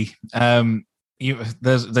 Geordie. There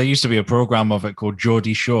used to be a program of it called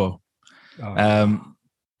Geordie Shore.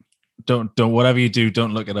 Don't whatever you do,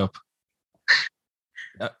 don't look it up.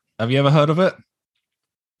 Have you ever heard of it?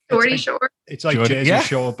 Geordie Shore. It's like Geordie, Jersey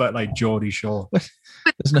Shore, but like Geordie Shore.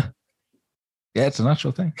 Yeah, it's a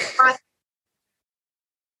natural thing.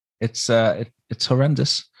 It's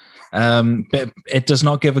horrendous. But it does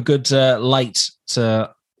not give a good light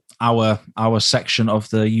to our section of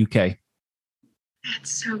the UK.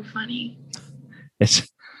 That's so funny.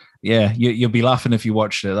 You'll be laughing if you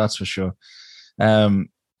watched it, that's for sure.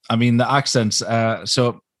 I mean, the accents.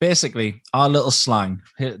 So basically, our little slang.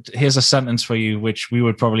 Here's a sentence for you, which we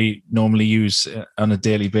would probably normally use on a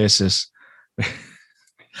daily basis,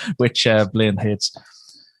 which Blaine hates.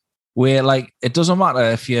 We're like, it doesn't matter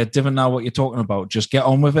if you didn't know what you're talking about. Just get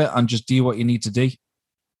on with it and just do what you need to do.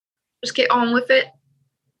 Just get on with it.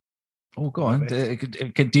 Oh, go on. Do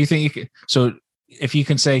you think you can? So if you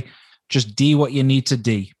can say, just do what you need to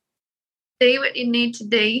do. Do what you need to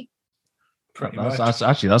do.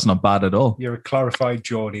 That's not bad at all. You're a clarified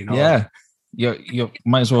Geordie. Yeah. You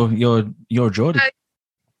might as well, you're a Geordie.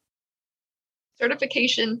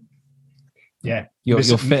 Certification. Yeah. You're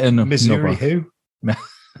fitting. Missouri who?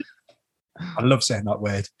 I love saying that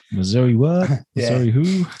word. Missouri what? Missouri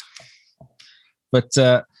who? But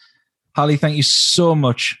Halle, thank you so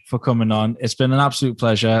much for coming on. It's been an absolute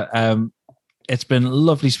pleasure. It's been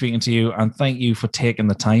lovely speaking to you, and thank you for taking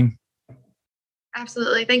the time.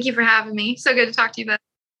 Absolutely. Thank you for having me. So good to talk to you both.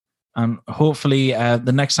 And hopefully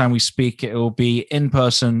the next time we speak, it will be in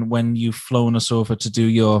person when you've flown us over to do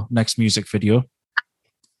your next music video.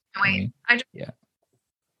 Wait.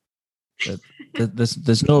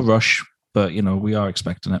 There's no rush, but we are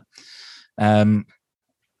expecting it.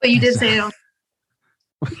 But you did say it on.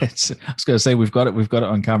 I was going to say we've got it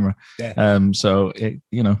on camera. Yeah. Don't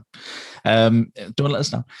let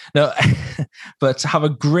us know. No, but have a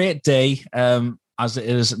great day. As it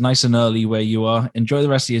is nice and early where you are. Enjoy the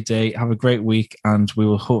rest of your day. Have a great week, and we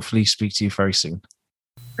will hopefully speak to you very soon.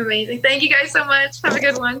 Amazing. Thank you guys so much. Have a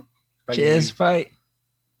good one. Cheers. Bye.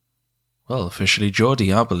 Well, officially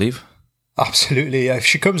Geordie, I believe. Absolutely. If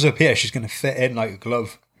she comes up here, she's going to fit in like a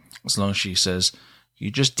glove. As long as she says,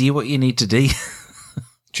 you just do what you need to do.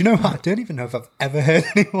 Do you know what? I don't even know if I've ever heard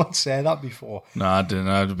anyone say that before. No, I don't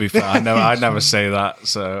know. To be fair, I never say that.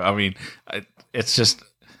 So, I mean, it's just,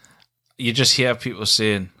 you just hear people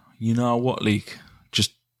saying, you know what, Leek?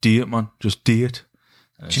 Just do it, man. Just do it.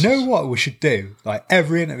 Do you know what we should do? Like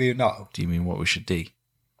every interview now. Do you mean what we should do? Do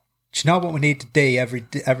you know what we need to do every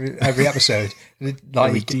episode?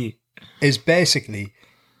 Like, is basically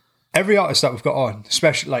every artist that we've got on,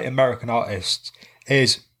 especially like American artists,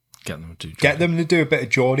 is get them to do a bit of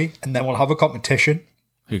Geordie, and then we'll have a competition.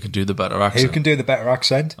 Who can do the better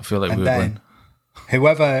accent? I feel like we would win.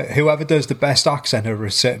 Whoever does the best accent over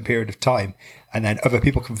a certain period of time, and then other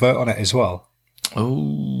people can vote on it as well.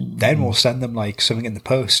 Oh. Then we'll send them like something in the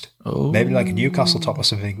post. Oh. Maybe like a Newcastle top or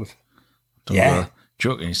something.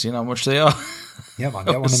 Joking, you seen how much they are? Yeah, man,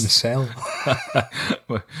 get one in the sale.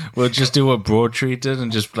 We'll just do what Broadtree did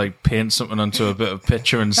and just like paint something onto a bit of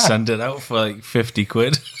picture and send it out for like 50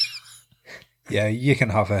 quid. Yeah, you can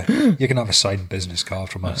have a signed business card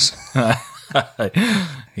from us. Here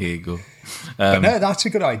you go. But no, that's a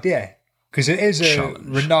good idea, because it is a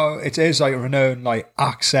renowned like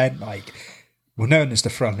accent. Like, we're known as the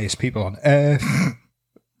friendliest people on earth.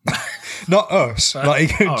 Not us,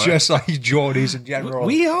 just like Geordies in general.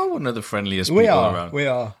 We are one of the friendliest people around. We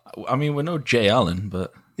are. I mean, we're no Jay Allen,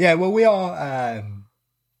 but yeah, well, we are.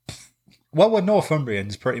 We're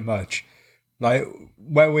Northumbrians, pretty much. Like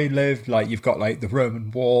where we live, like you've got like the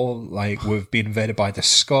Roman Wall. Like we've been invaded by the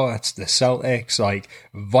Scots, the Celtics, like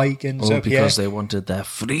Vikings up here because they wanted their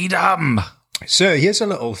freedom. So here's a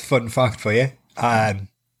little fun fact for you.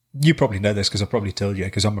 You probably know this because I probably told you,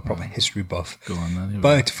 because I'm a proper history buff. Go on, then.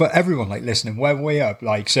 But for everyone like listening, where we're up,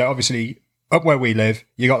 like, so obviously up where we live,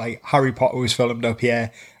 you got like Harry Potter was filmed up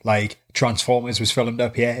here, like Transformers was filmed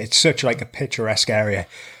up here. It's such like a picturesque area.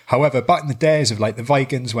 However, back in the days of like the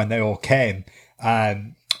Vikings, when they all came,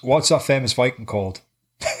 what's that famous Viking called?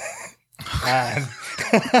 This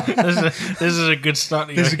is a good start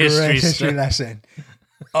to your history lesson.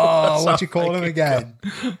 Oh, what do you call him again?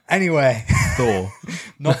 Anyway. Thor.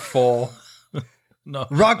 Not Thor. No.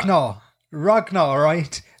 Ragnar,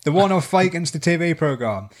 right? The one off Vikings, the TV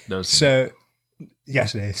programme. No, so,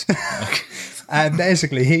 yes, it is. And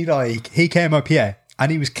basically, he came up here and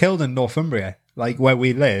he was killed in Northumbria, like where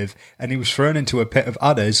we live, and he was thrown into a pit of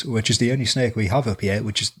adders, which is the only snake we have up here,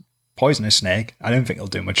 which is poisonous snake. I don't think it'll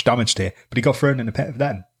do much damage to you, but he got thrown in a pit of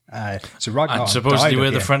them. So Ragnar And supposedly died we're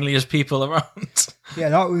up the here. friendliest people around. Yeah,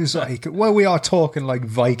 that was like, well, we are talking like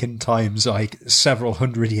Viking times, like several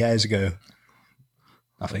hundred years ago,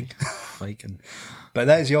 I think. Viking. But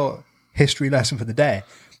there's your history lesson for the day.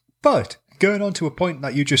 But going on to a point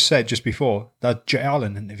that you just said just before, that Jay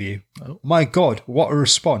Allen interview. Oh. My God, what a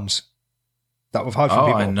response that we've had from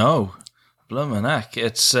people. I know. Bloomin' heck.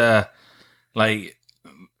 It's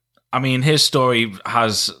I mean, his story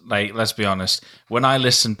has, like, let's be honest, when I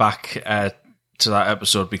listen back to that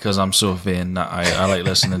episode, because I'm so vain that I like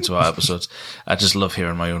listening to our episodes, I just love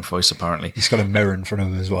hearing my own voice, apparently. He's got a mirror in front of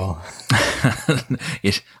him as well.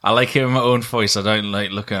 I like hearing my own voice. I don't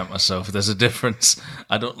like looking at myself. There's a difference.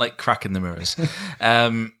 I don't like cracking the mirrors.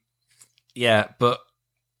 Yeah, but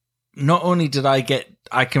not only did I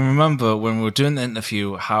can remember when we were doing the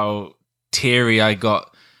interview how teary I got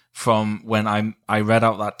from when I read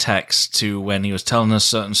out that text to when he was telling us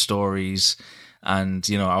certain stories. And,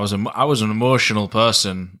 you know, I was an emotional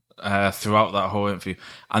person throughout that whole interview.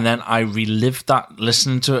 And then I relived that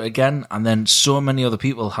listening to it again. And then so many other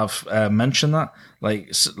people have mentioned that,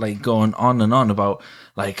 like going on and on about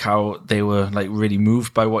like how they were like really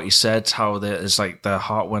moved by what he said, how it's like their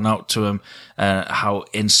heart went out to him, how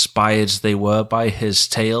inspired they were by his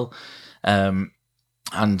tale. And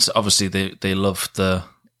obviously they loved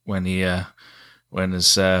when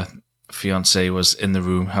his fiance was in the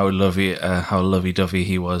room, how lovey-dovey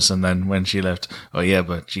he was, and then when she left, oh yeah,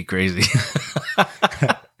 but she crazy.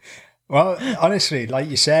 Well, honestly, like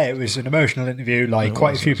you say, it was an emotional interview. Like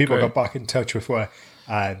quite a few people got back in touch with where,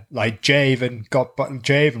 like Jay even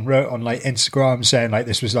wrote on like Instagram saying like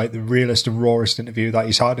this was like the realest and rawest interview that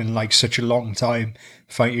he's had in like such a long time.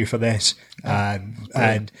 Thank you for this.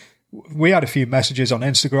 And we had a few messages on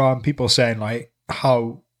Instagram, people saying like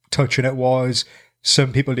how touching it was.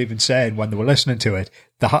 Some people even saying when they were listening to it,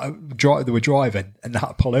 they were driving and they had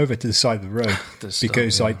to pull over to the side of the road because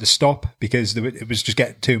it was just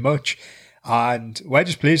getting too much. And we're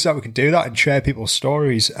just pleased that we can do that and share people's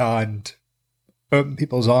stories and open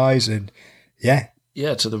people's eyes and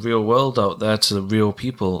to the real world out there, to the real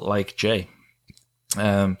people like Jay.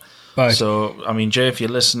 So, I mean, Jay, if you're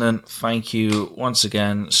listening, thank you once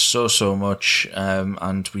again so much.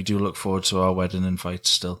 And we do look forward to our wedding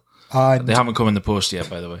invites still. And they haven't come in the post yet,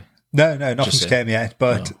 by the way. No, nothing's came yet,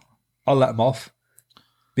 but I'll let them off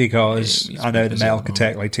because I know the mail could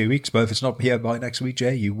take like 2 weeks, but if it's not here by next week,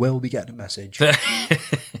 Jay, you will be getting a message. Even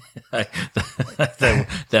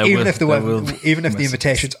if the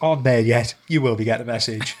invitations aren't made yet, you will be getting a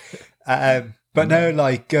message. But no,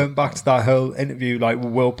 like going back to that whole interview, like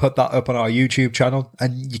we'll put that up on our YouTube channel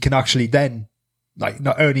and you can actually then like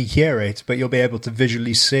not only hear it, but you'll be able to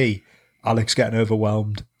visually see Alex getting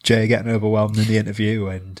overwhelmed, Jay getting overwhelmed in the interview,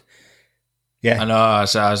 and I know. I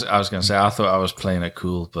was going to say I thought I was playing it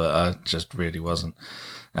cool, but I just really wasn't.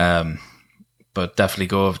 But definitely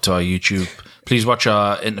go over to our YouTube. Please watch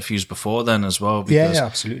our interviews before then as well. Because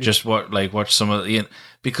absolutely. Just watch some of the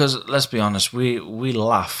because let's be honest, we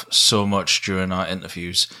laugh so much during our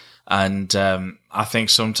interviews. And I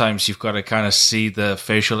think sometimes you've got to kind of see the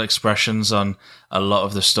facial expressions on a lot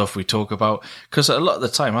of the stuff we talk about. Because a lot of the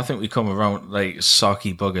time, I think we come around like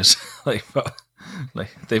sarky buggers.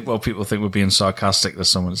 People think we're being sarcastic to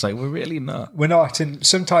someone. It's like, we're really not. We're not. And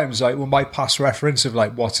sometimes like we might pass reference of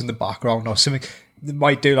like what's in the background or something. They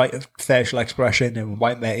might do like a facial expression and we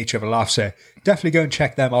might make each other laugh. So definitely go and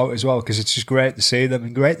check them out as well because it's just great to see them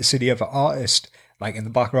and great to see the other artist like in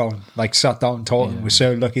the background, like sat down talking. Yeah. We're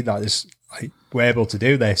so lucky that we're able to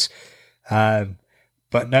do this.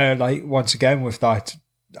 But no, like once again with that,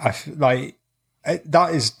 I like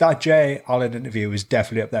that Jay Allen interview is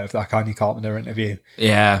definitely up there with that Kanye Carpenter interview.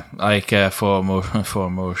 Yeah, like for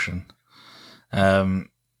emotion.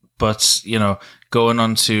 But you know, going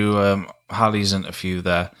on to Halle's interview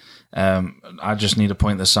there, I just need to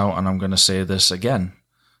point this out, and I'm going to say this again.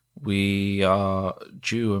 We are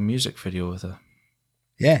due a music video with her.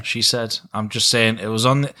 Yeah, she said. I'm just saying it was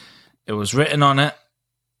written on it.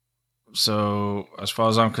 So as far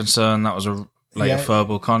as I'm concerned, that was a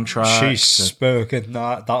verbal contract. She's spoken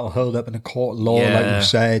that'll hold up in a court of law, like you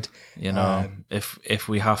said. You know, if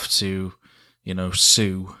we have to,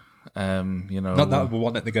 sue. Not that we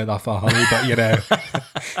want it to go that far, Holly, but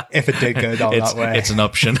if it did go down that way, it's an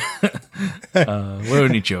option. We're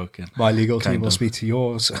only joking. My legal team will speak to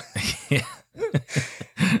yours.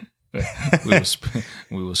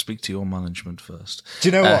 We will speak to your management first. Do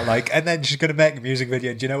you know what? And then she's going to make a music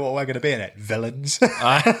video. And do you know what we're going to be in it? Villains.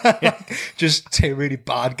 Just two really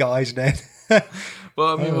bad guys in it.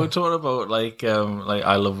 Well, I mean, we're talking about like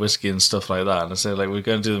I love whiskey and stuff like that, and I said like we're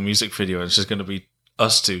going to do the music video, and it's just going to be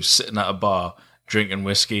us two sitting at a bar drinking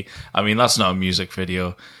whiskey. I mean, that's not a music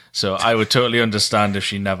video, so I would totally understand if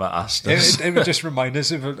she never asked us. It would just remind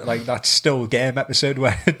us of like that Still Game episode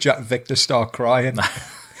where Jack and Victor start crying,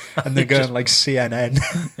 and they're going like CNN.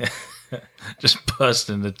 Just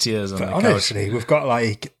bursting into tears on the couch. Honestly, we've got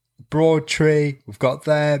like Broadtree, we've got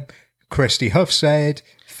them, Christy Huffsaid,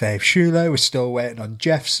 Faith Schuler. We're still waiting on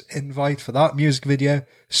Jeff's invite for that music video.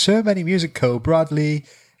 So many music, Cole Bradley.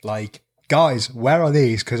 Like, guys, where are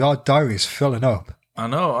these? Because our diary is filling up. I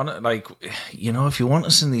know, like, you know, if you want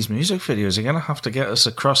us in these music videos, you're going to have to get us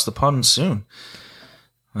across the pond soon.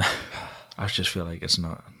 I just feel like it's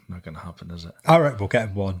not going to happen, is it? All right, we'll get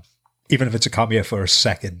him one. Even if it's a cameo for a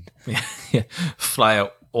second. Yeah. Fly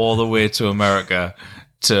out all the way to America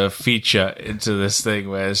to feature into this thing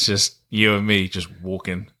where it's just you and me just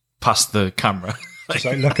walking past the camera. Just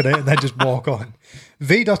like look at it and then just walk on.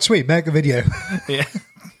 V.Sweet, make a video. Yeah.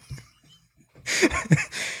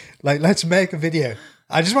 Like, let's make a video.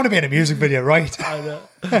 I just want to be in a music video, right? I know.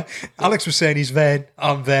 Alex was saying he's vain.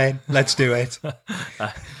 I'm vain. Let's do it.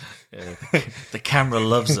 The camera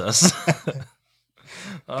loves us.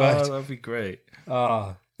 But, that'd be great.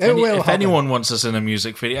 If anyone wants us in a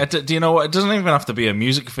music video, do you know what? It doesn't even have to be a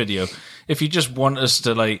music video. If you just want us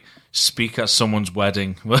to like speak at someone's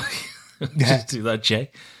wedding, just do that,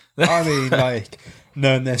 Jay. I mean, like,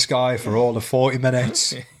 known this guy for all the 40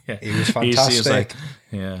 minutes. Yeah. He was fantastic. Like,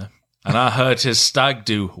 yeah. And I heard his stag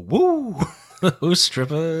do, woo, woo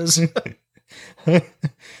strippers.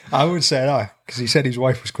 I would say that because he said his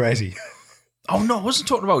wife was crazy. Oh, no, I wasn't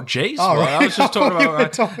talking about Jay's. Oh, right. I was just talking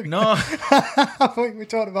about... No. I thought we were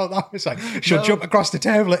talking about that. It's like, she'll jump across the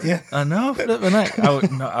table at you. I know.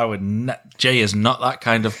 I would not. Jay is not that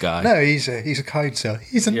kind of guy. No, he's a kind soul.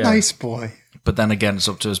 He's a nice boy. But then again, it's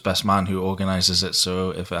up to his best man who organises it.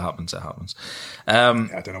 So if it happens, it happens. I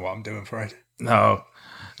don't know what I'm doing for it. No.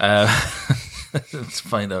 Let's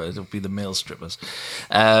find out. It'll be the male strippers.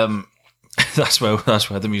 That's where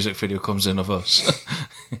the music video comes in of us.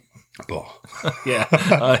 Yeah.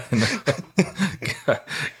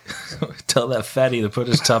 Tell that fatty to put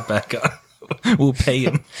his top back on. We'll pay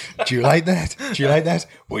him. Do you like that?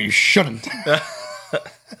 Well, you shouldn't. It'd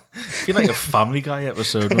be like a Family Guy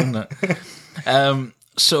episode, wouldn't it?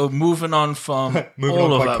 So moving on from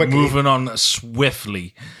all of that, quickly. moving on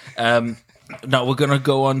swiftly. Now we're going to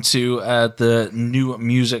go on to the new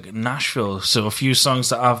music Nashville. So a few songs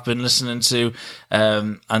that I've been listening to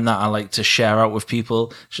and that I like to share out with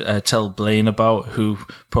people, tell Blaine about, who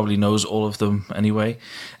probably knows all of them anyway.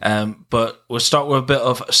 But we'll start with a bit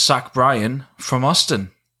of Zach Bryan from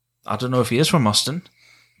Austin. I don't know if he is from Austin,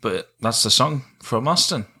 but that's the song from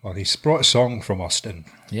Austin. Well, he's brought a song from Austin.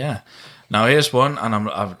 Yeah. Now here's one,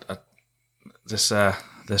 and this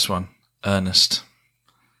one, Ernest.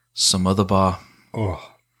 Some Other Bar.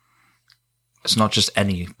 Oh. It's not just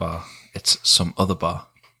any bar. It's Some Other Bar.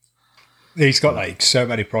 He's got like so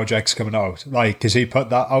many projects coming out. Like, because he put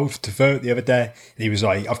that out to vote the other day. And he was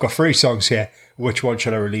like, I've got 3 songs here. Which one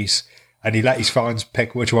should I release? And he let his fans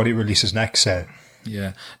pick which one he releases next. So.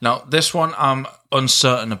 Yeah. Now, this one I'm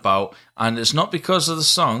uncertain about. And it's not because of the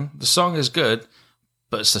song. The song is good,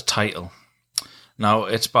 but it's the title. Now,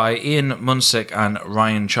 it's by Ian Munsick and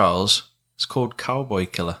Ryan Charles. It's called Cowboy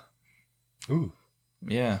Killer. Ooh.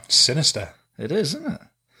 Yeah. Sinister. It is, isn't it?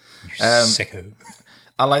 You sicko.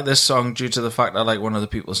 I like this song due to the fact I like one of the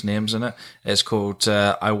people's names in it. It's called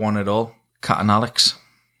I Want It All, Cat and Alex.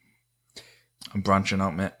 I'm branching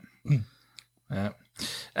out, mate. Yeah.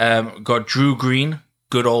 Got Drew Green,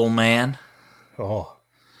 Good Old Man. Oh.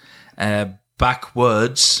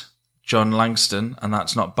 Backwards, John Langston. And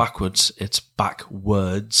that's not backwards, it's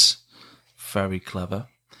backwards. Very clever.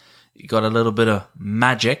 You got a little bit of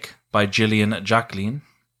Magic by Gillian Jacqueline.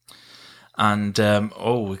 And,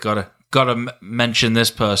 we gotta mention this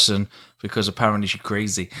person because apparently she's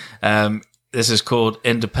crazy. This is called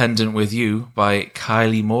Independent With You by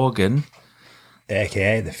Kylie Morgan.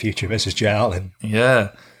 AKA the future Mrs. J. Allen.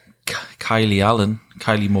 Yeah.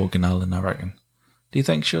 Kylie Morgan Allen, I reckon. Do you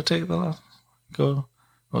think she'll take the last go?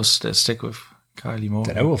 Or stick with Kylie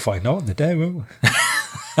Morgan? Don't know, we'll find out on the day, won't we?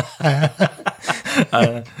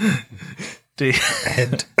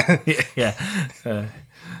 Yeah.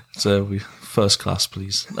 So we first class,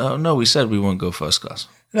 please. No, we said we won't go first class.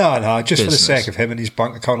 No, just Business. for the sake of him and his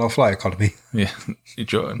bank account or fly economy. Yeah, you're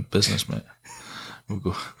joking. Business, mate. We'll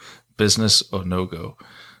go business or no go.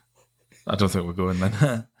 I don't think we're going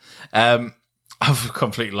then. I've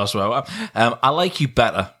completely lost where I am. I Like You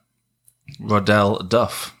Better, Rodell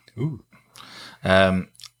Duff. Ooh.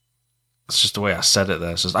 It's just the way I said it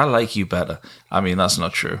there. It says, I like you better. I mean, that's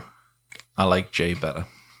not true. I like Jay better.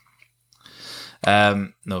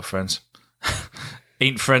 No friends.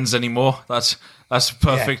 Ain't friends anymore. That's a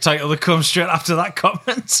perfect title that comes straight after that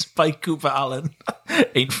comment by Cooper Allen.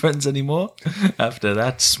 Ain't friends anymore. After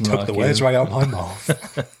that, took the words right out of my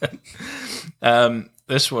mouth.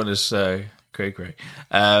 This one is great.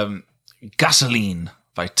 Gasoline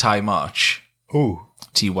by Ty March. Ooh.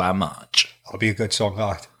 T.Y. March. That'll be a good song,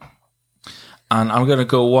 that. And I'm going to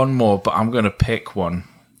go one more, but I'm going to pick one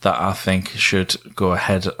that I think should go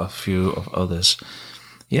ahead of a few of others.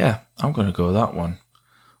 Yeah, I'm going to go with that one.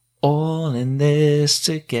 All in this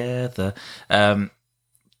together.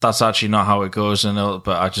 That's actually not how it goes, but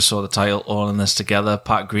I just saw the title, All in This Together,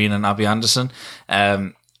 Pat Green and Abby Anderson.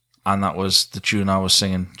 And that was the tune I was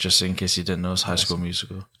singing, just in case you didn't know, it's High School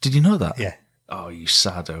Musical. Did you know that? Yeah. Oh, you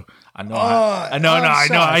sado. I know.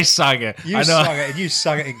 I sang it. You sang it, and you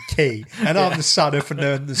sang it in key. And I'm the sadder for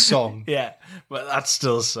knowing the song. Yeah, but that's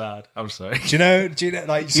still sad. I'm sorry. Do you know,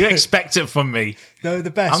 like... You expect it from me. No,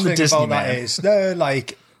 the best thing about that is,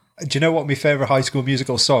 do you know what my favourite High School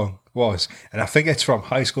Musical song was? And I think it's from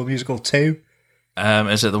High School Musical 2.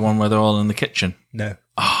 Is it the one where they're all in the kitchen? No.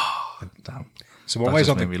 Oh, damn. So one way's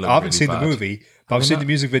on the... I haven't seen the movie, but I've seen the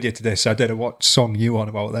music video to this, so I don't know what song you on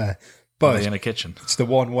about there. But are they in a kitchen? It's the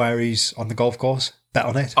one where he's on the golf course. Bet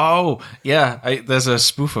on it. Oh, yeah. There's a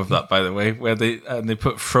spoof of that, by the way, where they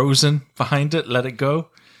put Frozen behind it, Let It Go.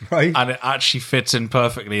 Right. And it actually fits in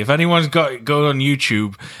perfectly. If anyone's go on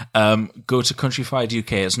YouTube, go to Countryfied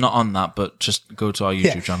UK. It's not on that, but just go to our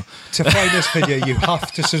YouTube channel. To find this video, you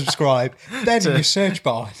have to subscribe. Then in your search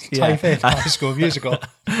bar, type in High School Musical.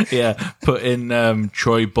 Yeah, put in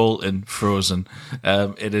Troy Bolton Frozen.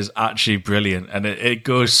 It is actually brilliant, and it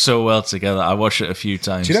goes so well together. I watched it a few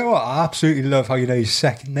times. Do you know what? I absolutely love how you know his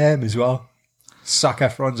second name as well. Zac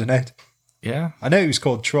Efron's in it. Yeah. I know he was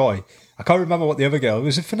called Troy. I can't remember what the other girl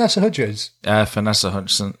was. It Vanessa Hudgens? Vanessa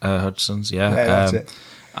Hudgens, yeah. That's it.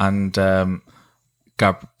 And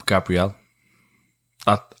Gabrielle.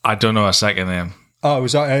 I don't know her second name. Oh,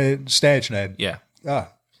 was that a stage name? Yeah.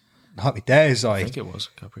 Happy days, I think it was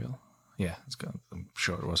Gabrielle. Yeah, I'm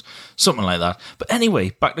sure it was. Something like that. But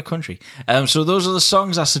anyway, back to country. So those are the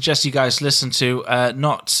songs I suggest you guys listen to.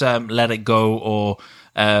 Not Let It Go or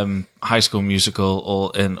High School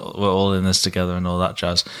Musical, we're all in this together and all that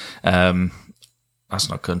jazz. That's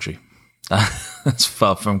not country. That's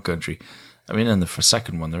far from country. I mean, for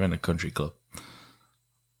second one, they're in a country club.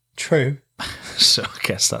 True. So I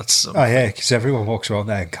guess that's something. Oh yeah, because everyone walks around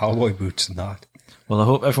there in cowboy boots and that. Well, I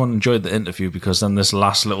hope everyone enjoyed the interview, because then this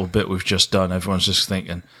last little bit we've just done, everyone's just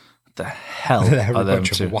thinking, what the hell they're are a them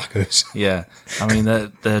bunch two? of wackos. Yeah. I mean,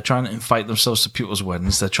 they're trying to invite themselves to people's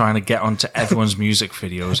weddings. They're trying to get onto everyone's music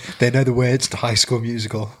videos. They know the words to High School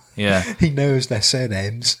Musical. Yeah. He knows their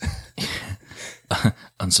surnames.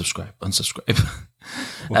 Unsubscribe.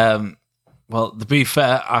 Well, to be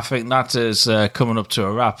fair, I think that is coming up to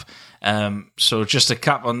a wrap. So just to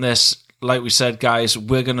cap on this, like we said, guys,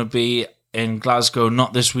 we're going to be in Glasgow,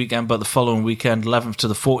 not this weekend, but the following weekend, 11th to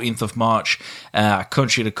the 14th of March,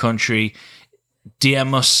 country to country.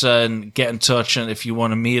 DM us and get in touch, and if you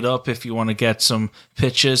want to meet up, if you want to get some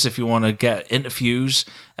pictures, if you want to get interviews,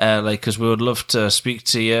 because we would love to speak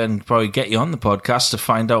to you and probably get you on the podcast to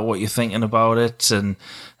find out what you're thinking about it, and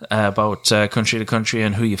about country to country,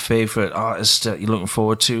 and who your favourite artist you're looking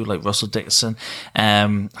forward to, like Russell Dickinson.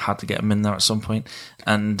 Had to get him in there at some point.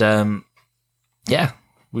 And yeah,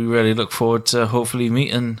 we really look forward to hopefully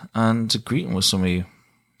meeting and greeting with some of you.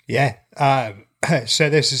 Yeah. So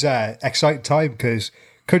this is an exciting time, because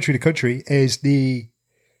Country to Country is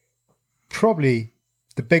probably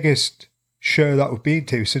the biggest show that we've been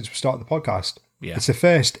to since we started the podcast. Yeah. It's the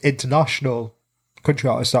first international country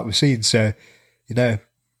artist that we've seen. So,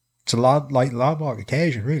 it's a landmark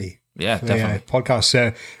occasion, really. Yeah, for definitely. The podcast.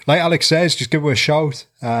 So, like Alex says, just give us a shout,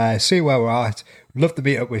 see where we're at. Love to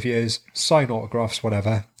meet up with you, sign autographs,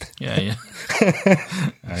 whatever. Yeah.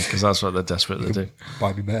 Because that's what they're desperate to do.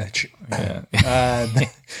 Buy me merch. Yeah.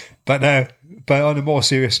 But on a more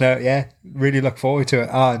serious note, yeah, really look forward to it.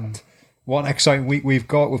 And what an exciting week we've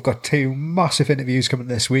got. We've got 2 massive interviews coming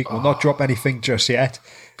this week. We'll not drop anything just yet,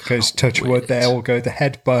 because touch wood, they all go to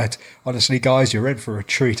head. But honestly, guys, you're in for a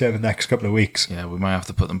treat over the next couple of weeks. Yeah, we might have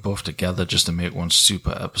to put them both together just to make one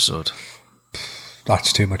super episode.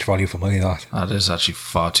 That's too much value for money, that. That is actually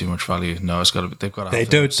far too much value. No, it's got to be. They've got to. They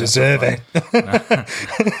don't deserve it.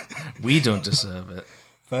 We don't deserve it.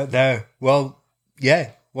 But no, well,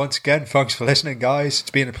 yeah. Once again, thanks for listening, guys.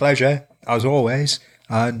 It's been a pleasure as always,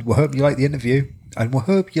 and we hope you like the interview, and we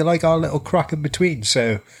hope you like our little crack in between.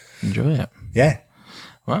 So enjoy it. Yeah.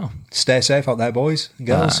 Well, Stay safe out there, boys and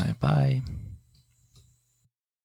girls. bye.